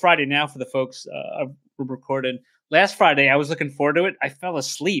 so it's Friday now for the folks who recorded. Last Friday, I was looking forward to it. I fell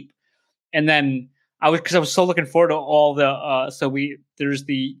asleep. And then because I was so looking forward to all the, there's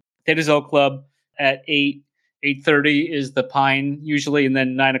the Theta Zo Club at 8:30 is the Pine usually. And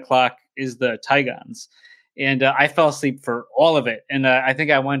then 9:00 is the Tigons. And I fell asleep for all of it. And I think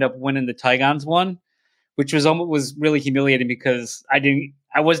I wound up winning the Tigons one, which was really humiliating because I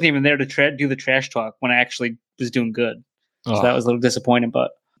wasn't even there to do the trash talk when I actually was doing good. So that was a little disappointing,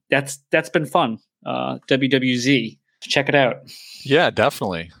 but that's been fun. WWZ, check it out. Yeah,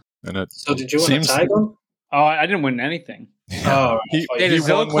 definitely. And so did you win a Tigon? Oh, I didn't win anything. Oh, he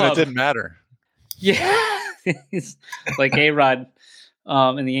won when it didn't matter. Yeah, it's like A-Rod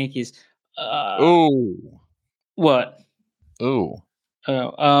in the Yankees. Ooh. What? Ooh.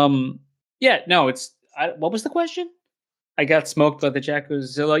 Oh. Yeah. No. What was the question? I got smoked by the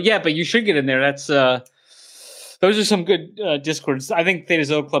Jack-O-Zilla. Yeah, but you should get in there. That's those are some good Discords. I think Theta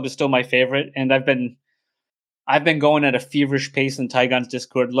Zo Club is still my favorite, and I've been going at a feverish pace in Tygon's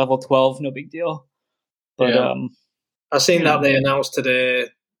Discord. Level 12, no big deal. But I've seen that they announced today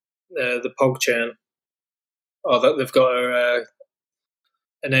the PogChain, or that they've got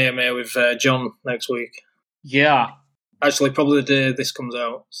an AMA with John next week. Yeah, actually, probably the day this comes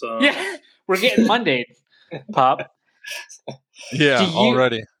out. So yeah, we're getting Monday, Pop. Yeah,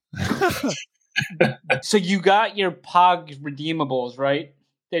 already. So you got your Pog redeemables, right,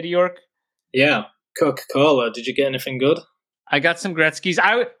 Theta York? Yeah, Coca-Cola. Did you get anything good? I got some Gretzky's.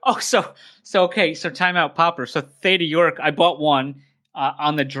 Okay. So timeout, Popper. So Theta York, I bought one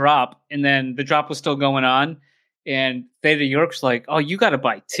on the drop, and then the drop was still going on, and Theta York's like, "Oh, you got to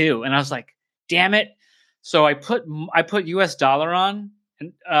buy two," and I was like, "Damn it!" So I put US dollar on,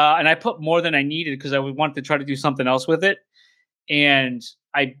 and I put more than I needed because I wanted to try to do something else with it, and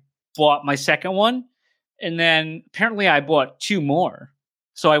I bought my second one, and then apparently I bought two more,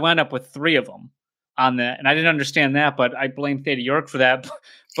 so I wound up with three of them on that, and I didn't understand that, but I blame Theta York for that.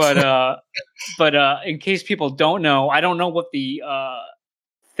 But in case people don't know, I don't know what the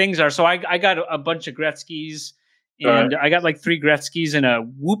things are. So I got a bunch of Gretzky's, and I got like 3 Gretzky's and a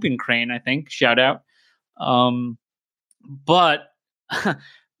Whooping Crane, I think. Shout out. But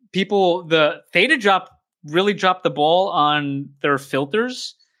the Theta really dropped the ball on their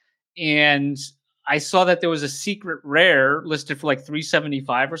filters, and I saw that there was a secret rare listed for like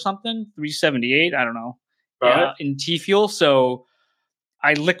 375 or something, 378, I don't know, in T-Fuel. So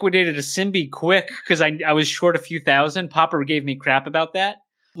I liquidated a Simbi quick because I was short a few thousand. Popper gave me crap about that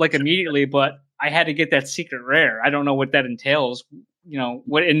like immediately, but I had to get that secret rare. I don't know what that entails.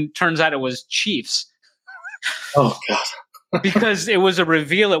 And turns out it was Chiefs. Oh God. Because it was a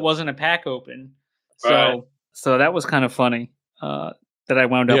reveal, it wasn't a pack open. So that was kind of funny. That I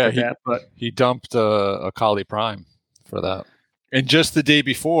wound up with that, but he dumped a Kali Prime for that. And just the day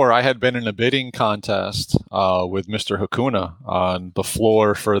before, I had been in a bidding contest with Mr. Hakuna on the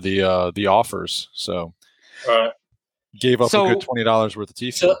floor for the offers. So gave up a good $20 worth of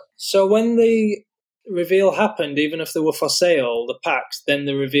T-Fuel. So when the reveal happened, even if they were for sale, the packs, then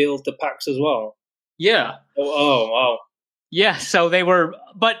they revealed the packs as well. Yeah. Oh wow. Yeah. So they weren't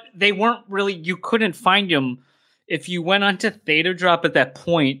really. You couldn't find them. If you went onto Theta Drop at that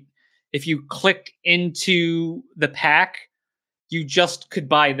point, if you clicked into the pack, you just could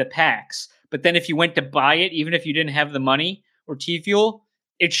buy the packs. But then if you went to buy it, even if you didn't have the money or T-Fuel,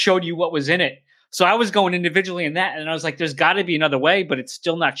 it showed you what was in it. So I was going individually in that, and I was like, there's got to be another way, but it's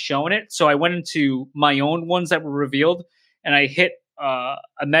still not showing it. So I went into my own ones that were revealed, and I hit a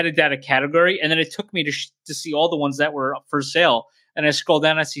metadata category, and then it took me to see all the ones that were up for sale. And I scroll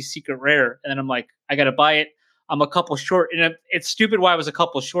down, I see Secret Rare, and then I'm like, I got to buy it. I'm a couple short, and it's stupid why I was a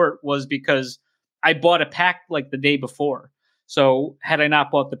couple short was because I bought a pack like the day before. So had I not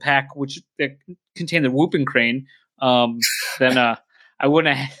bought the pack, which contained the Whooping Crane, then I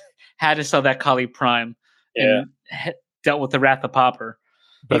wouldn't have had to sell that Kali Prime and dealt with the Wrath of Popper.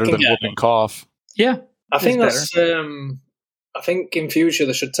 Better than Whooping Cough. Yeah. I think that's... I think in future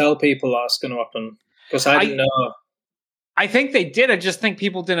they should tell people that's going to happen. Because I didn't know. I think they did. I just think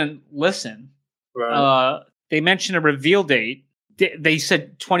people didn't listen. Right. They mentioned a reveal date. They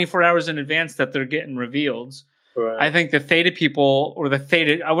said 24 hours in advance that they're getting revealed. Right. I think the Theta people, or the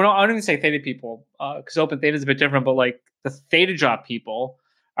Theta... I don't even say Theta people, because Open Theta is a bit different, but like the Theta Drop people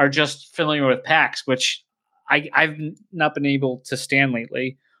are just familiar with packs, which I've not been able to stand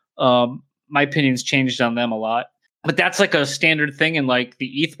lately. My opinion's changed on them a lot. But that's like a standard thing in like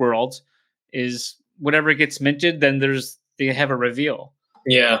the ETH world, is whatever gets minted, then they have a reveal.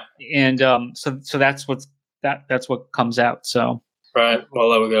 Yeah. And so that's what comes out. So right.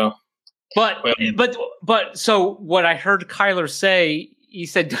 Well, there we go. But so what I heard Kyler say, he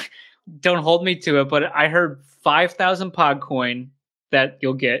said, don't hold me to it, but I heard 5,000 Podcoin that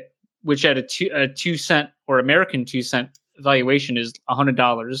you'll get, which at a 2 cent or American 2 cent valuation is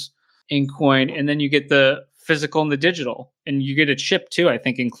 $100 in coin, and then you get the physical and the digital, and you get it shipped too, I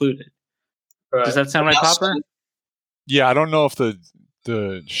think, included. Right. Does that sound right, Popper? Yeah, I don't know if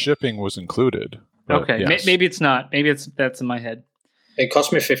the shipping was included. Okay, yes. Maybe it's not. Maybe that's in my head. It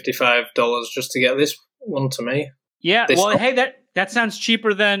cost me $55 just to get this one to me. Yeah, hey, that sounds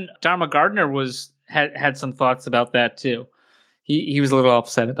cheaper than Dharma Gardner had some thoughts about that too. He was a little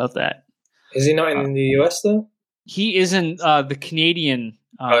upset about that. Is he not in the US though? He is in the Canadian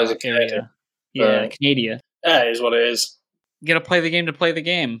area. Yeah, Canada. Yeah, it is what it is. You got to play the game to play the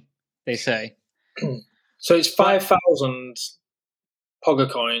game, they say. So it's 5,000 Pogger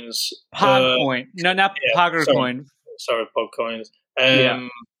coins. Podcoin. No, not Pogger coin. Sorry, Pog coins.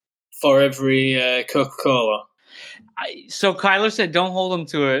 For every Coca-Cola. So Kyler said, "Don't hold him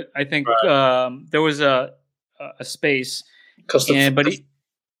to it." I think there was a space,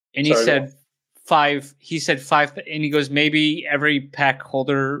 he said 5. He said 5, and he goes, maybe every pack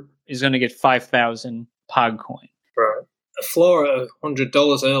holder is going to get 5,000 Podcoin. Right. A floor at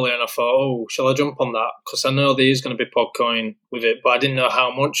 $100 earlier, and I thought, shall I jump on that? Because I know there is going to be Podcoin with it, but I didn't know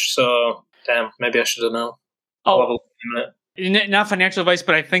how much. So, damn, maybe I should have known. Not financial advice,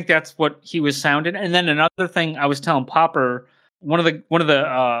 but I think that's what he was sounding. And then another thing I was telling Popper, one of the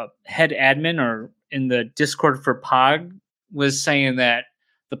head admin or in the Discord for Pog was saying that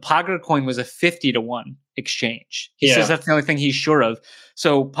the Pogger coin was a 50-1 exchange. He says that's the only thing he's sure of.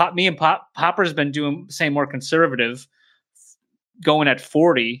 So Popper's been saying more conservative, going at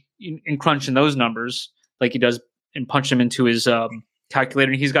 40 and crunching those numbers like he does, and punch them into his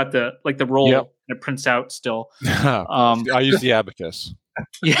calculator. And he's got the roll and it prints out still. I use the abacus.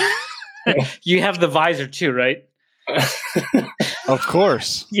 Yeah. You have the visor too, right? Of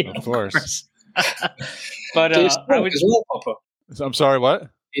course. Yeah, of course. But as well, Popper? I'm sorry, what?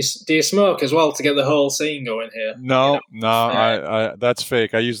 Do you smoke as well to get the whole scene going here? No, I that's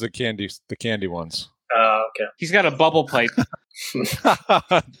fake. I use the candy ones. Okay. He's got a bubble pipe.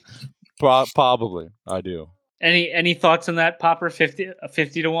 Probably, I do. Any thoughts on that, Popper?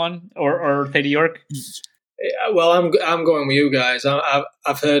 50-1 or Theta York? Well, I'm going with you guys.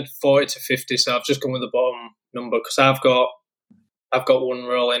 I've heard 40 to 50, so I've just gone with the bottom number because I've got one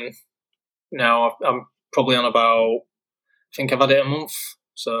rolling now. I'm probably on about. I think I've had it a month,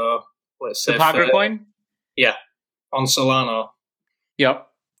 so let's say the Pogger coin. Yeah, on Solana. Yep.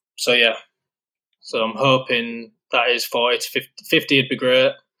 So yeah, so I'm hoping that is 40 to 50. 50 would be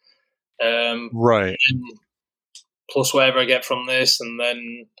great. Right. Plus whatever I get from this, and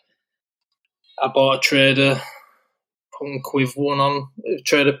then I bought a trader punk with one on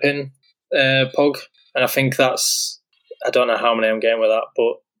trader pin Pog, and I think that's, I don't know how many I'm getting with that,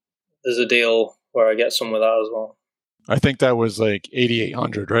 but there's a deal where I get some with that as well. I think that was like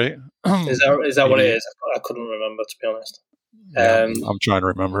 8,800, right? Is that what it is? I couldn't remember, to be honest. Yeah, I'm trying to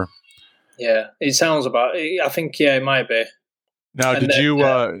remember. Yeah, it sounds about. I think it might be. Now, did you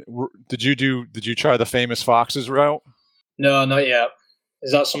try the famous foxes route? No, not yet.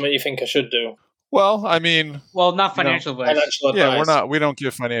 Is that something you think I should do? Well, I mean, not financial advice. Financial advice. Yeah, we don't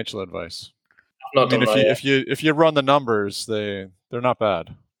give financial advice. If you run the numbers, they're not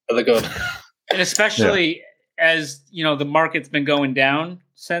bad. They're good. And especially as the market's been going down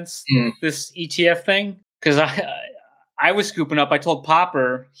since this ETF thing, because I was scooping up. I told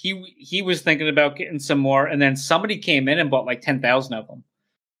Popper he was thinking about getting some more, and then somebody came in and bought like 10,000 of them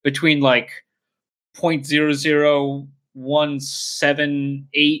between like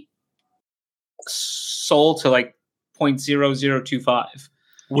 0.00178 sold to like 0.0025,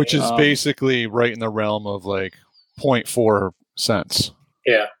 which is basically right in the realm of like 0.4 cents.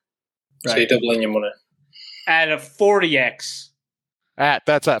 Yeah. Right. So you're doubling your money. At a 40x.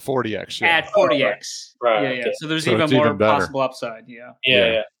 That's at 40x. Yeah. At 40x. Right. Yeah. Okay. So there's So even it's more even better. possible upside. Yeah.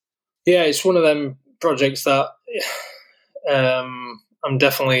 Yeah. It's one of them projects that I'm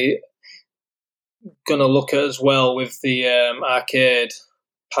definitely going to look at as well with the arcade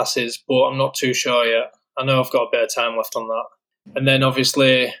passes, but I'm not too sure yet. I know I've got a bit of time left on that. And then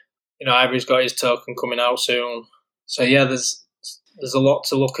obviously, Ivory's got his token coming out soon. So yeah, there's a lot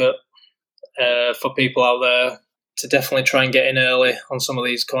to look at for people out there to definitely try and get in early on some of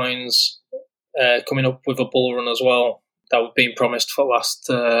these coins. Coming up with a bull run as well that was being promised for the last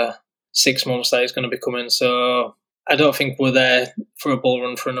 6 months that is going to be coming. So I don't think we're there for a bull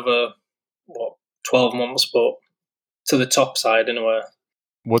run for another 12 months, but to the top side anyway.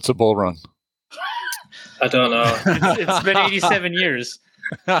 What's a bull run? I don't know. It's been 87 years.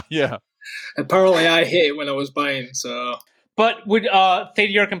 Yeah. Apparently I hit it when I was buying, so. But would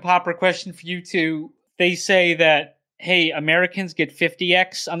Theta York and Popper, question for you two, they say that, hey, Americans get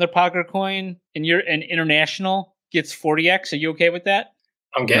 50x on their Poker coin and international gets 40x. Are you okay with that?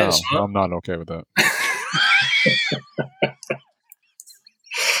 I'm getting No, I'm not okay with that.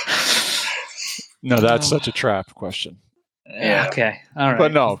 No, that's such a trap question. Yeah. Okay. All right.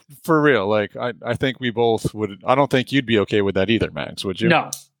 But no, for real, like I think we both would. I don't think you'd be okay with that either, Max. Would you? No.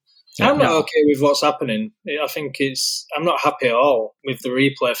 I'm not okay with what's happening. I think I'm not happy at all with the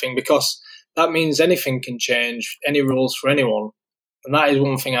replay thing because that means anything can change, any rules for anyone. And that is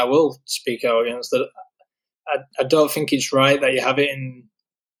one thing I will speak out against. That I don't think it's right that you have it in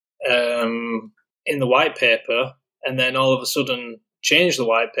the white paper and then all of a sudden change the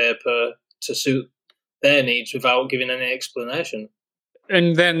white paper to suit their needs without giving any explanation.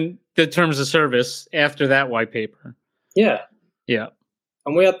 And then the terms of service after that white paper. Yeah. Yeah.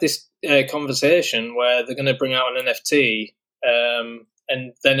 And we had this conversation where they're going to bring out an NFT,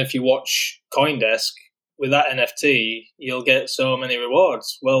 and then if you watch CoinDesk with that NFT, you'll get so many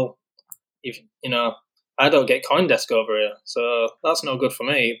rewards. Well, I don't get CoinDesk over here, so that's no good for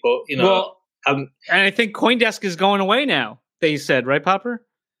me. But and I think CoinDesk is going away now. They said, right, Popper?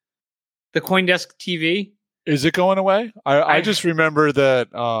 The CoinDesk TV. Is it going away? I just remember that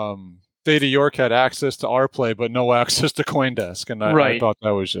Theta York had access to RPlay, but no access to CoinDesk, and I thought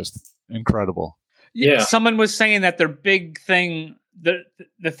that was just incredible. Yeah, someone was saying that their big thing, the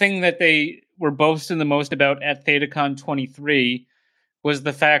thing that they were boasting the most about at ThetaCon 23 was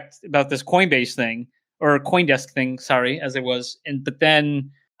the fact about this Coinbase thing, or CoinDesk thing, sorry, as it was. But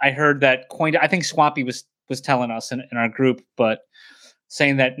then I heard that I think Swampy was telling us in our group, but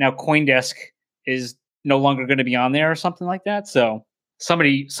saying that now CoinDesk is no longer going to be on there or something like that. So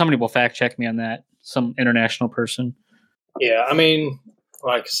somebody will fact check me on that. Some international person. Yeah, I mean,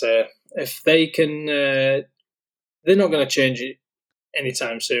 like I say, if they can, they're not going to change it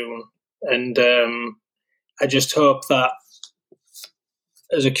anytime soon. And I just hope that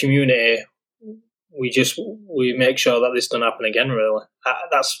as a community, we make sure that this doesn't happen again, really.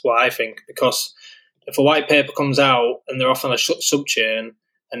 That's what I think, because if a white paper comes out and they're off on a sub-chain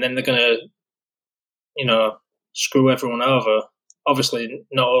and then they're going to, screw everyone over, obviously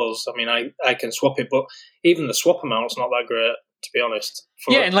not us. I mean, I can swap it, but even the swap amount's not that great, to be honest.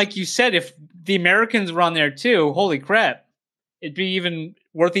 And like you said, if the Americans were on there too, holy crap, it'd be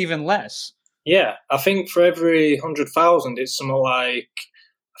worth even less. Yeah, I think for every 100,000, it's something like,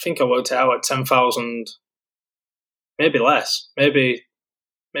 I think I worked it out at 10,000, maybe less, maybe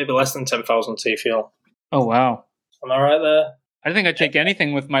less than 10,000 TFL. Oh wow, am I right there? I think I'd take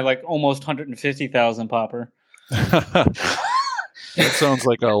anything with my almost 150,000 Popper. That sounds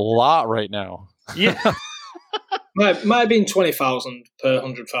like a lot right now. Yeah. might have been 20,000 per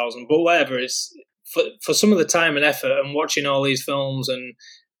 100,000, but whatever. It's for some of the time and effort and watching all these films, and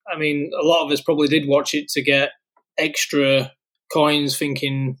I mean, a lot of us probably did watch it to get extra coins,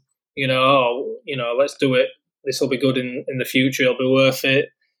 thinking, let's do it. This will be good in the future. It'll be worth it.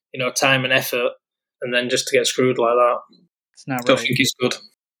 Time and effort, and then just to get screwed like that. It's not right. Don't think it's good.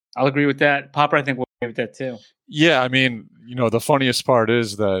 I'll agree with that. Popper, I think we'll agree with that too. Yeah, I mean, the funniest part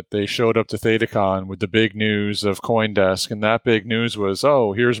is that they showed up to ThetaCon with the big news of CoinDesk, and that big news was,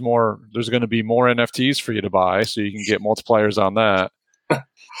 here's more. There's going to be more NFTs for you to buy, so you can get multipliers on that.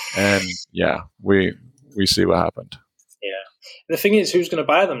 And yeah, we see what happened. Yeah, the thing is, who's going to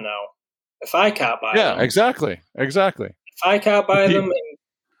buy them now? If I can't buy them, yeah, exactly. If I can't buy them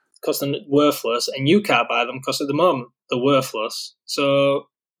because they're worthless, and you can't buy them because at the moment they're worthless, so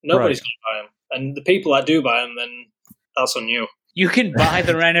nobody's going to buy them. And the people that do buy them, then that's on you. You can buy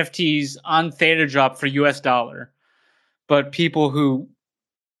their NFTs on ThetaDrop for US dollar, but people who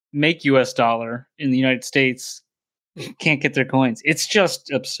make US dollar in the United States can't get their coins. It's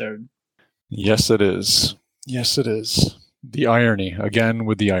just absurd. Yes, it is. Yes, it is. The irony, again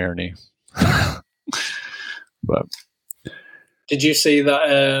with the irony. But did you see that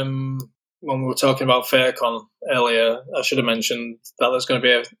when we were talking about TheaCon earlier? I should have mentioned that there's going to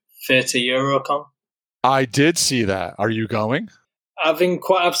be a Theta York. I did see that. Are you going?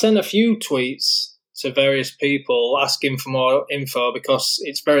 I've sent a few tweets to various people asking for more info because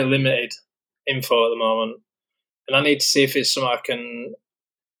it's very limited info at the moment, and I need to see if it's something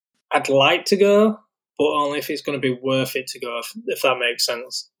I'd like to go, but only if it's going to be worth it to go, if that makes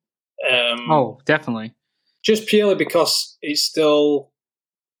sense. Definitely. Just purely because it's still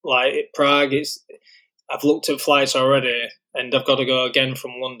like Prague. I've looked at flights already, and I've got to go again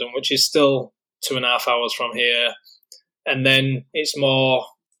from London, which is still 2.5 hours from here, and then it's more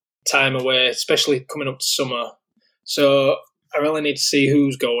time away, especially coming up to summer. So I really need to see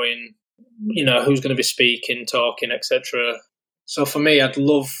who's going, who's going to be speaking, talking, etc. So for me, I'd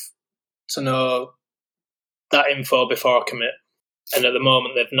love to know that info before I commit. And at the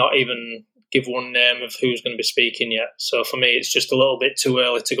moment, they've not even give one name of who's going to be speaking yet. So for me, it's just a little bit too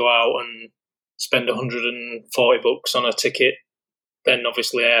early to go out and spend $140 on a ticket. Then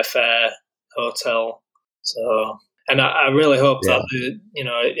obviously airfare, hotel. So, and I really hope that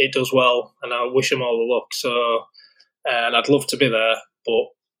it does well, and I wish them all the luck. So, and I'd love to be there, but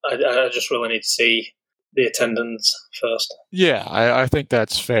I just really need to see the attendance first. Yeah, I think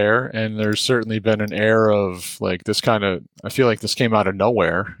that's fair. And there's certainly been an air of like this kind of, I feel like this came out of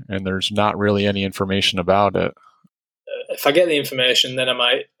nowhere and there's not really any information about it. If I get the information, then I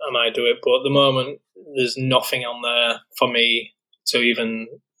might do it. But at the moment, there's nothing on there for me to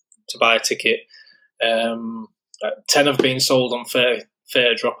buy a ticket. 10 have been sold on Fair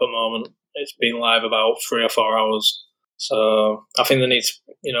Drop at the moment. It's been live about 3 or 4 hours. So I think they need to,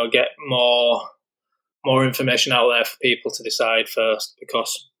 get more information out there for people to decide first,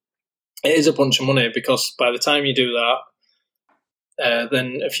 because it is a bunch of money. Because by the time you do that,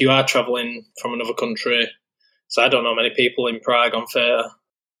 then if you are traveling from another country, so I don't know many people in Prague on Theta,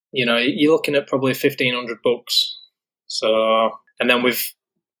 you're looking at probably $1,500. So, and then with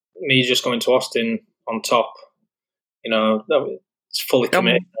me just going to Austin on top, it's fully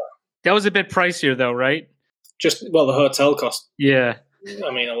committed. That was a bit pricier though, right? The hotel cost. Yeah.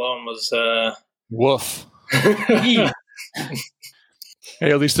 Alone was... Woof. Hey,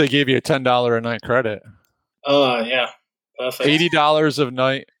 at least they gave you a $10 a night credit. Oh, yeah. Perfect. $80 a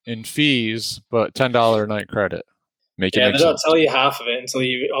night in fees, but $10 a night credit. They don't tell you half of it until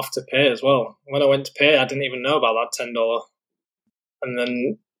you're off to pay as well. When I went to pay, I didn't even know about that $10. And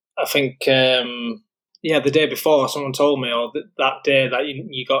then I think, the day before, someone told me, that day that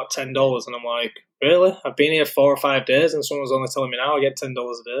you got $10. And I'm like, really? I've been here 4 or 5 days and someone's only telling me now I get $10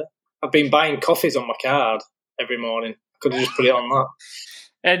 a day. I've been buying coffees on my card every morning. I could have just put it on that.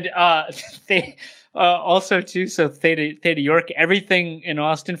 And they also too. So Theta York, everything in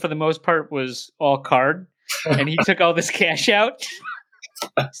Austin for the most part was all card, and he took all this cash out.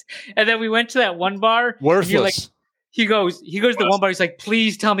 And then we went to that one bar. Worthless. He goes to the one bar. He's like,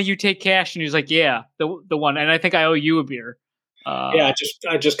 "Please tell me you take cash." And he's like, "Yeah, the one." And I think I owe you a beer. I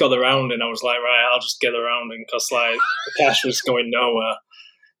just got the rounding. I was like, right, I'll just get the rounding because the cash was going nowhere.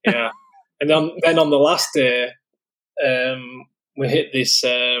 Yeah, and then on the last day, we hit this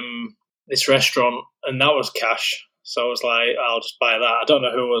restaurant, and that was cash. So I was like, I'll just buy that. I don't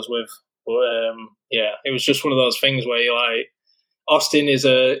know who I was with, but it was just one of those things where you're like, Austin is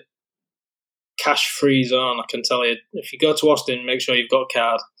a cash-free zone. I can tell you, if you go to Austin, make sure you've got a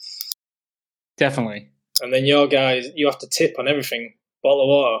card. Definitely. And then your guys, you have to tip on everything. Bottle of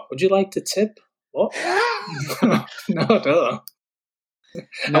water. Would you like to tip? What? No, I don't.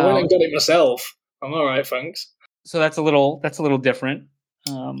 No. I went and got it myself. I'm all right, thanks. So that's a little different.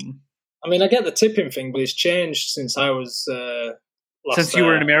 I get the tipping thing, but it's changed since I was since you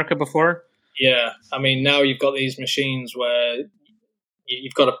were in America before. Yeah, now you've got these machines where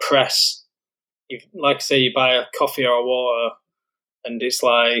you've got to press. Like I say, you buy a coffee or a water, and it's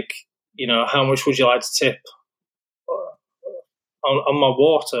like, how much would you like to tip? On my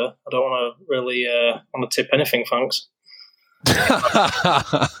water, I don't want to really want to tip anything, thanks.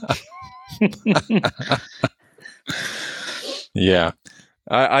 Yeah,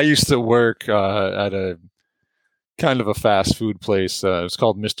 I used to work at a kind of a fast food place. It's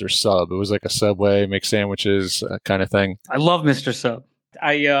called Mr. Sub. It was like a Subway, make sandwiches kind of thing. I love Mr. Sub.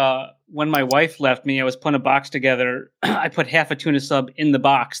 When my wife left me, I was putting a box together. I put half a tuna sub in the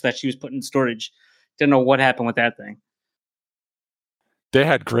box that she was putting in storage. Didn't know what happened with that thing. They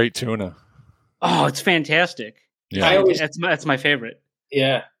had great tuna. Oh, it's fantastic. Yeah, that's my favorite.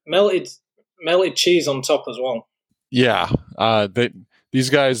 Yeah, melted cheese on top as well. Yeah. These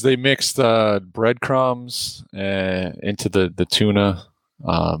guys, they mixed breadcrumbs into the tuna.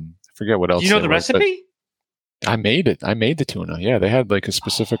 I forget what else. You know the recipe? I made it. I made the tuna. Yeah, they had like a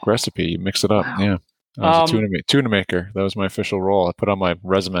specific recipe. You mix it up. Wow. Yeah. I was a tuna maker. That was my official role. I put on my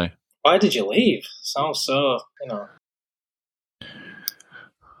resume. Why did you leave? Sounds so, you know.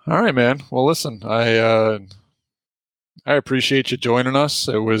 All right, man. Well, listen, I appreciate you joining us.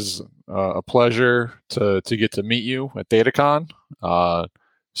 It was a pleasure to get to meet you at TheaTCon.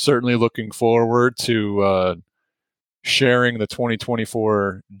 Certainly looking forward to sharing the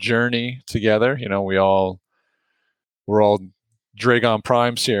 2024 journey together. You know, we're all Dragon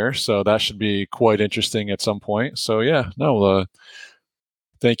Primes here, so that should be quite interesting at some point. So yeah,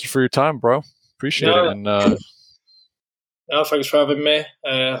 thank you for your time, bro. Appreciate it. And no, thanks for having me.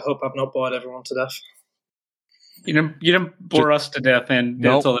 Hope I've not bored everyone to death. You didn't bore us to death, and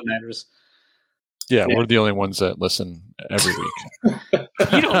that's all that matters. Yeah, we're the only ones that listen every week.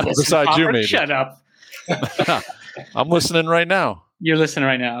 You don't listen. Besides you, maybe. Shut up. I'm listening right now. You're listening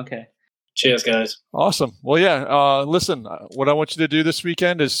right now. Okay. Cheers, guys. Awesome. Well, yeah. Listen, what I want you to do this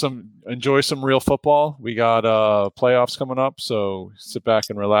weekend is enjoy some real football. We got playoffs coming up, so sit back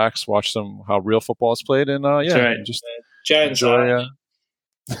and relax, watch how real football is played, and just Giants enjoy.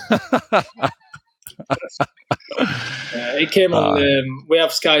 It came on. We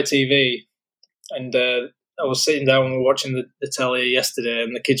have Sky TV, and I was sitting down and watching the telly yesterday,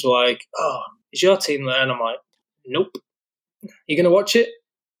 and the kids were like, "Oh, is your team there?" And I'm like, "Nope." You gonna watch it?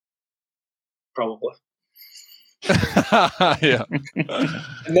 Probably. Yeah.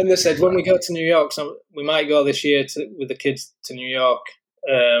 And then they said, when we go to New York, so we might go this year with the kids to New York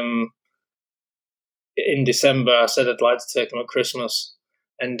in December. I said I'd like to take them at Christmas.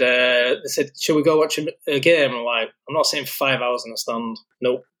 And they said, should we go watch a game? I'm like, I'm not sitting for 5 hours in the stand.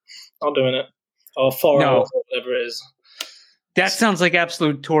 Nope, not doing it. Or 4 hours, or whatever it is. That sounds like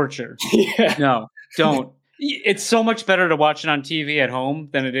absolute torture. Yeah. No, don't. It's so much better to watch it on TV at home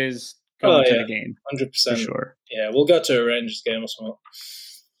than it is going to the game. 100%. For sure. Yeah, we'll go to a Rangers game or something.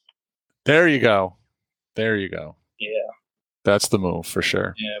 There you go. Yeah. That's the move for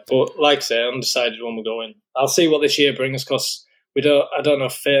sure. Yeah, but like I say, I'm undecided when we're going. I'll see what this year brings because I don't know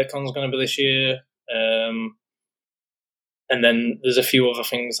if TheaTCon's going to be this year. And then there's a few other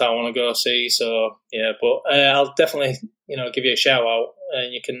things that I want to go see. So yeah, but I'll definitely give you a shout out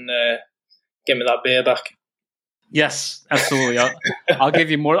and you can get me that beer back. Yes, absolutely. I'll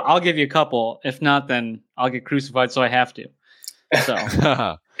give you more. I'll give you a couple. If not, then I'll get crucified. So I have to. So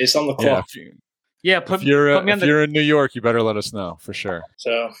it's on the clock. If you're in New York, you better let us know for sure.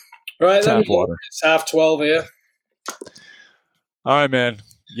 So right then, it's 12:30 here. All right, man.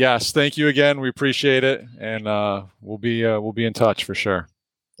 Yes, thank you again. We appreciate it, and we'll be in touch for sure.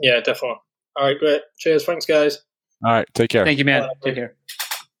 Yeah, definitely. All right, great. Cheers. Thanks, guys. All right, take care. Thank you, man. Take care.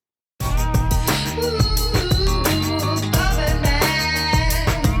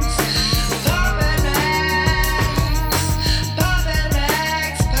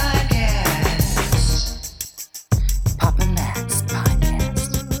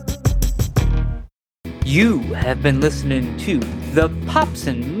 You have been listening to the Pops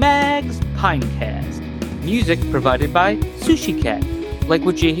and Mags Pinecast. Music provided by Sushi Cat. Like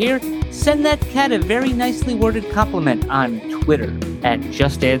what you hear? Send that cat a very nicely worded compliment on Twitter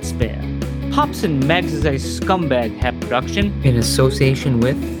 @JustAddSpam. Pops and Mags is a Scumbag Hat production in association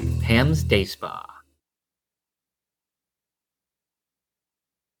with Pam's Day Spa.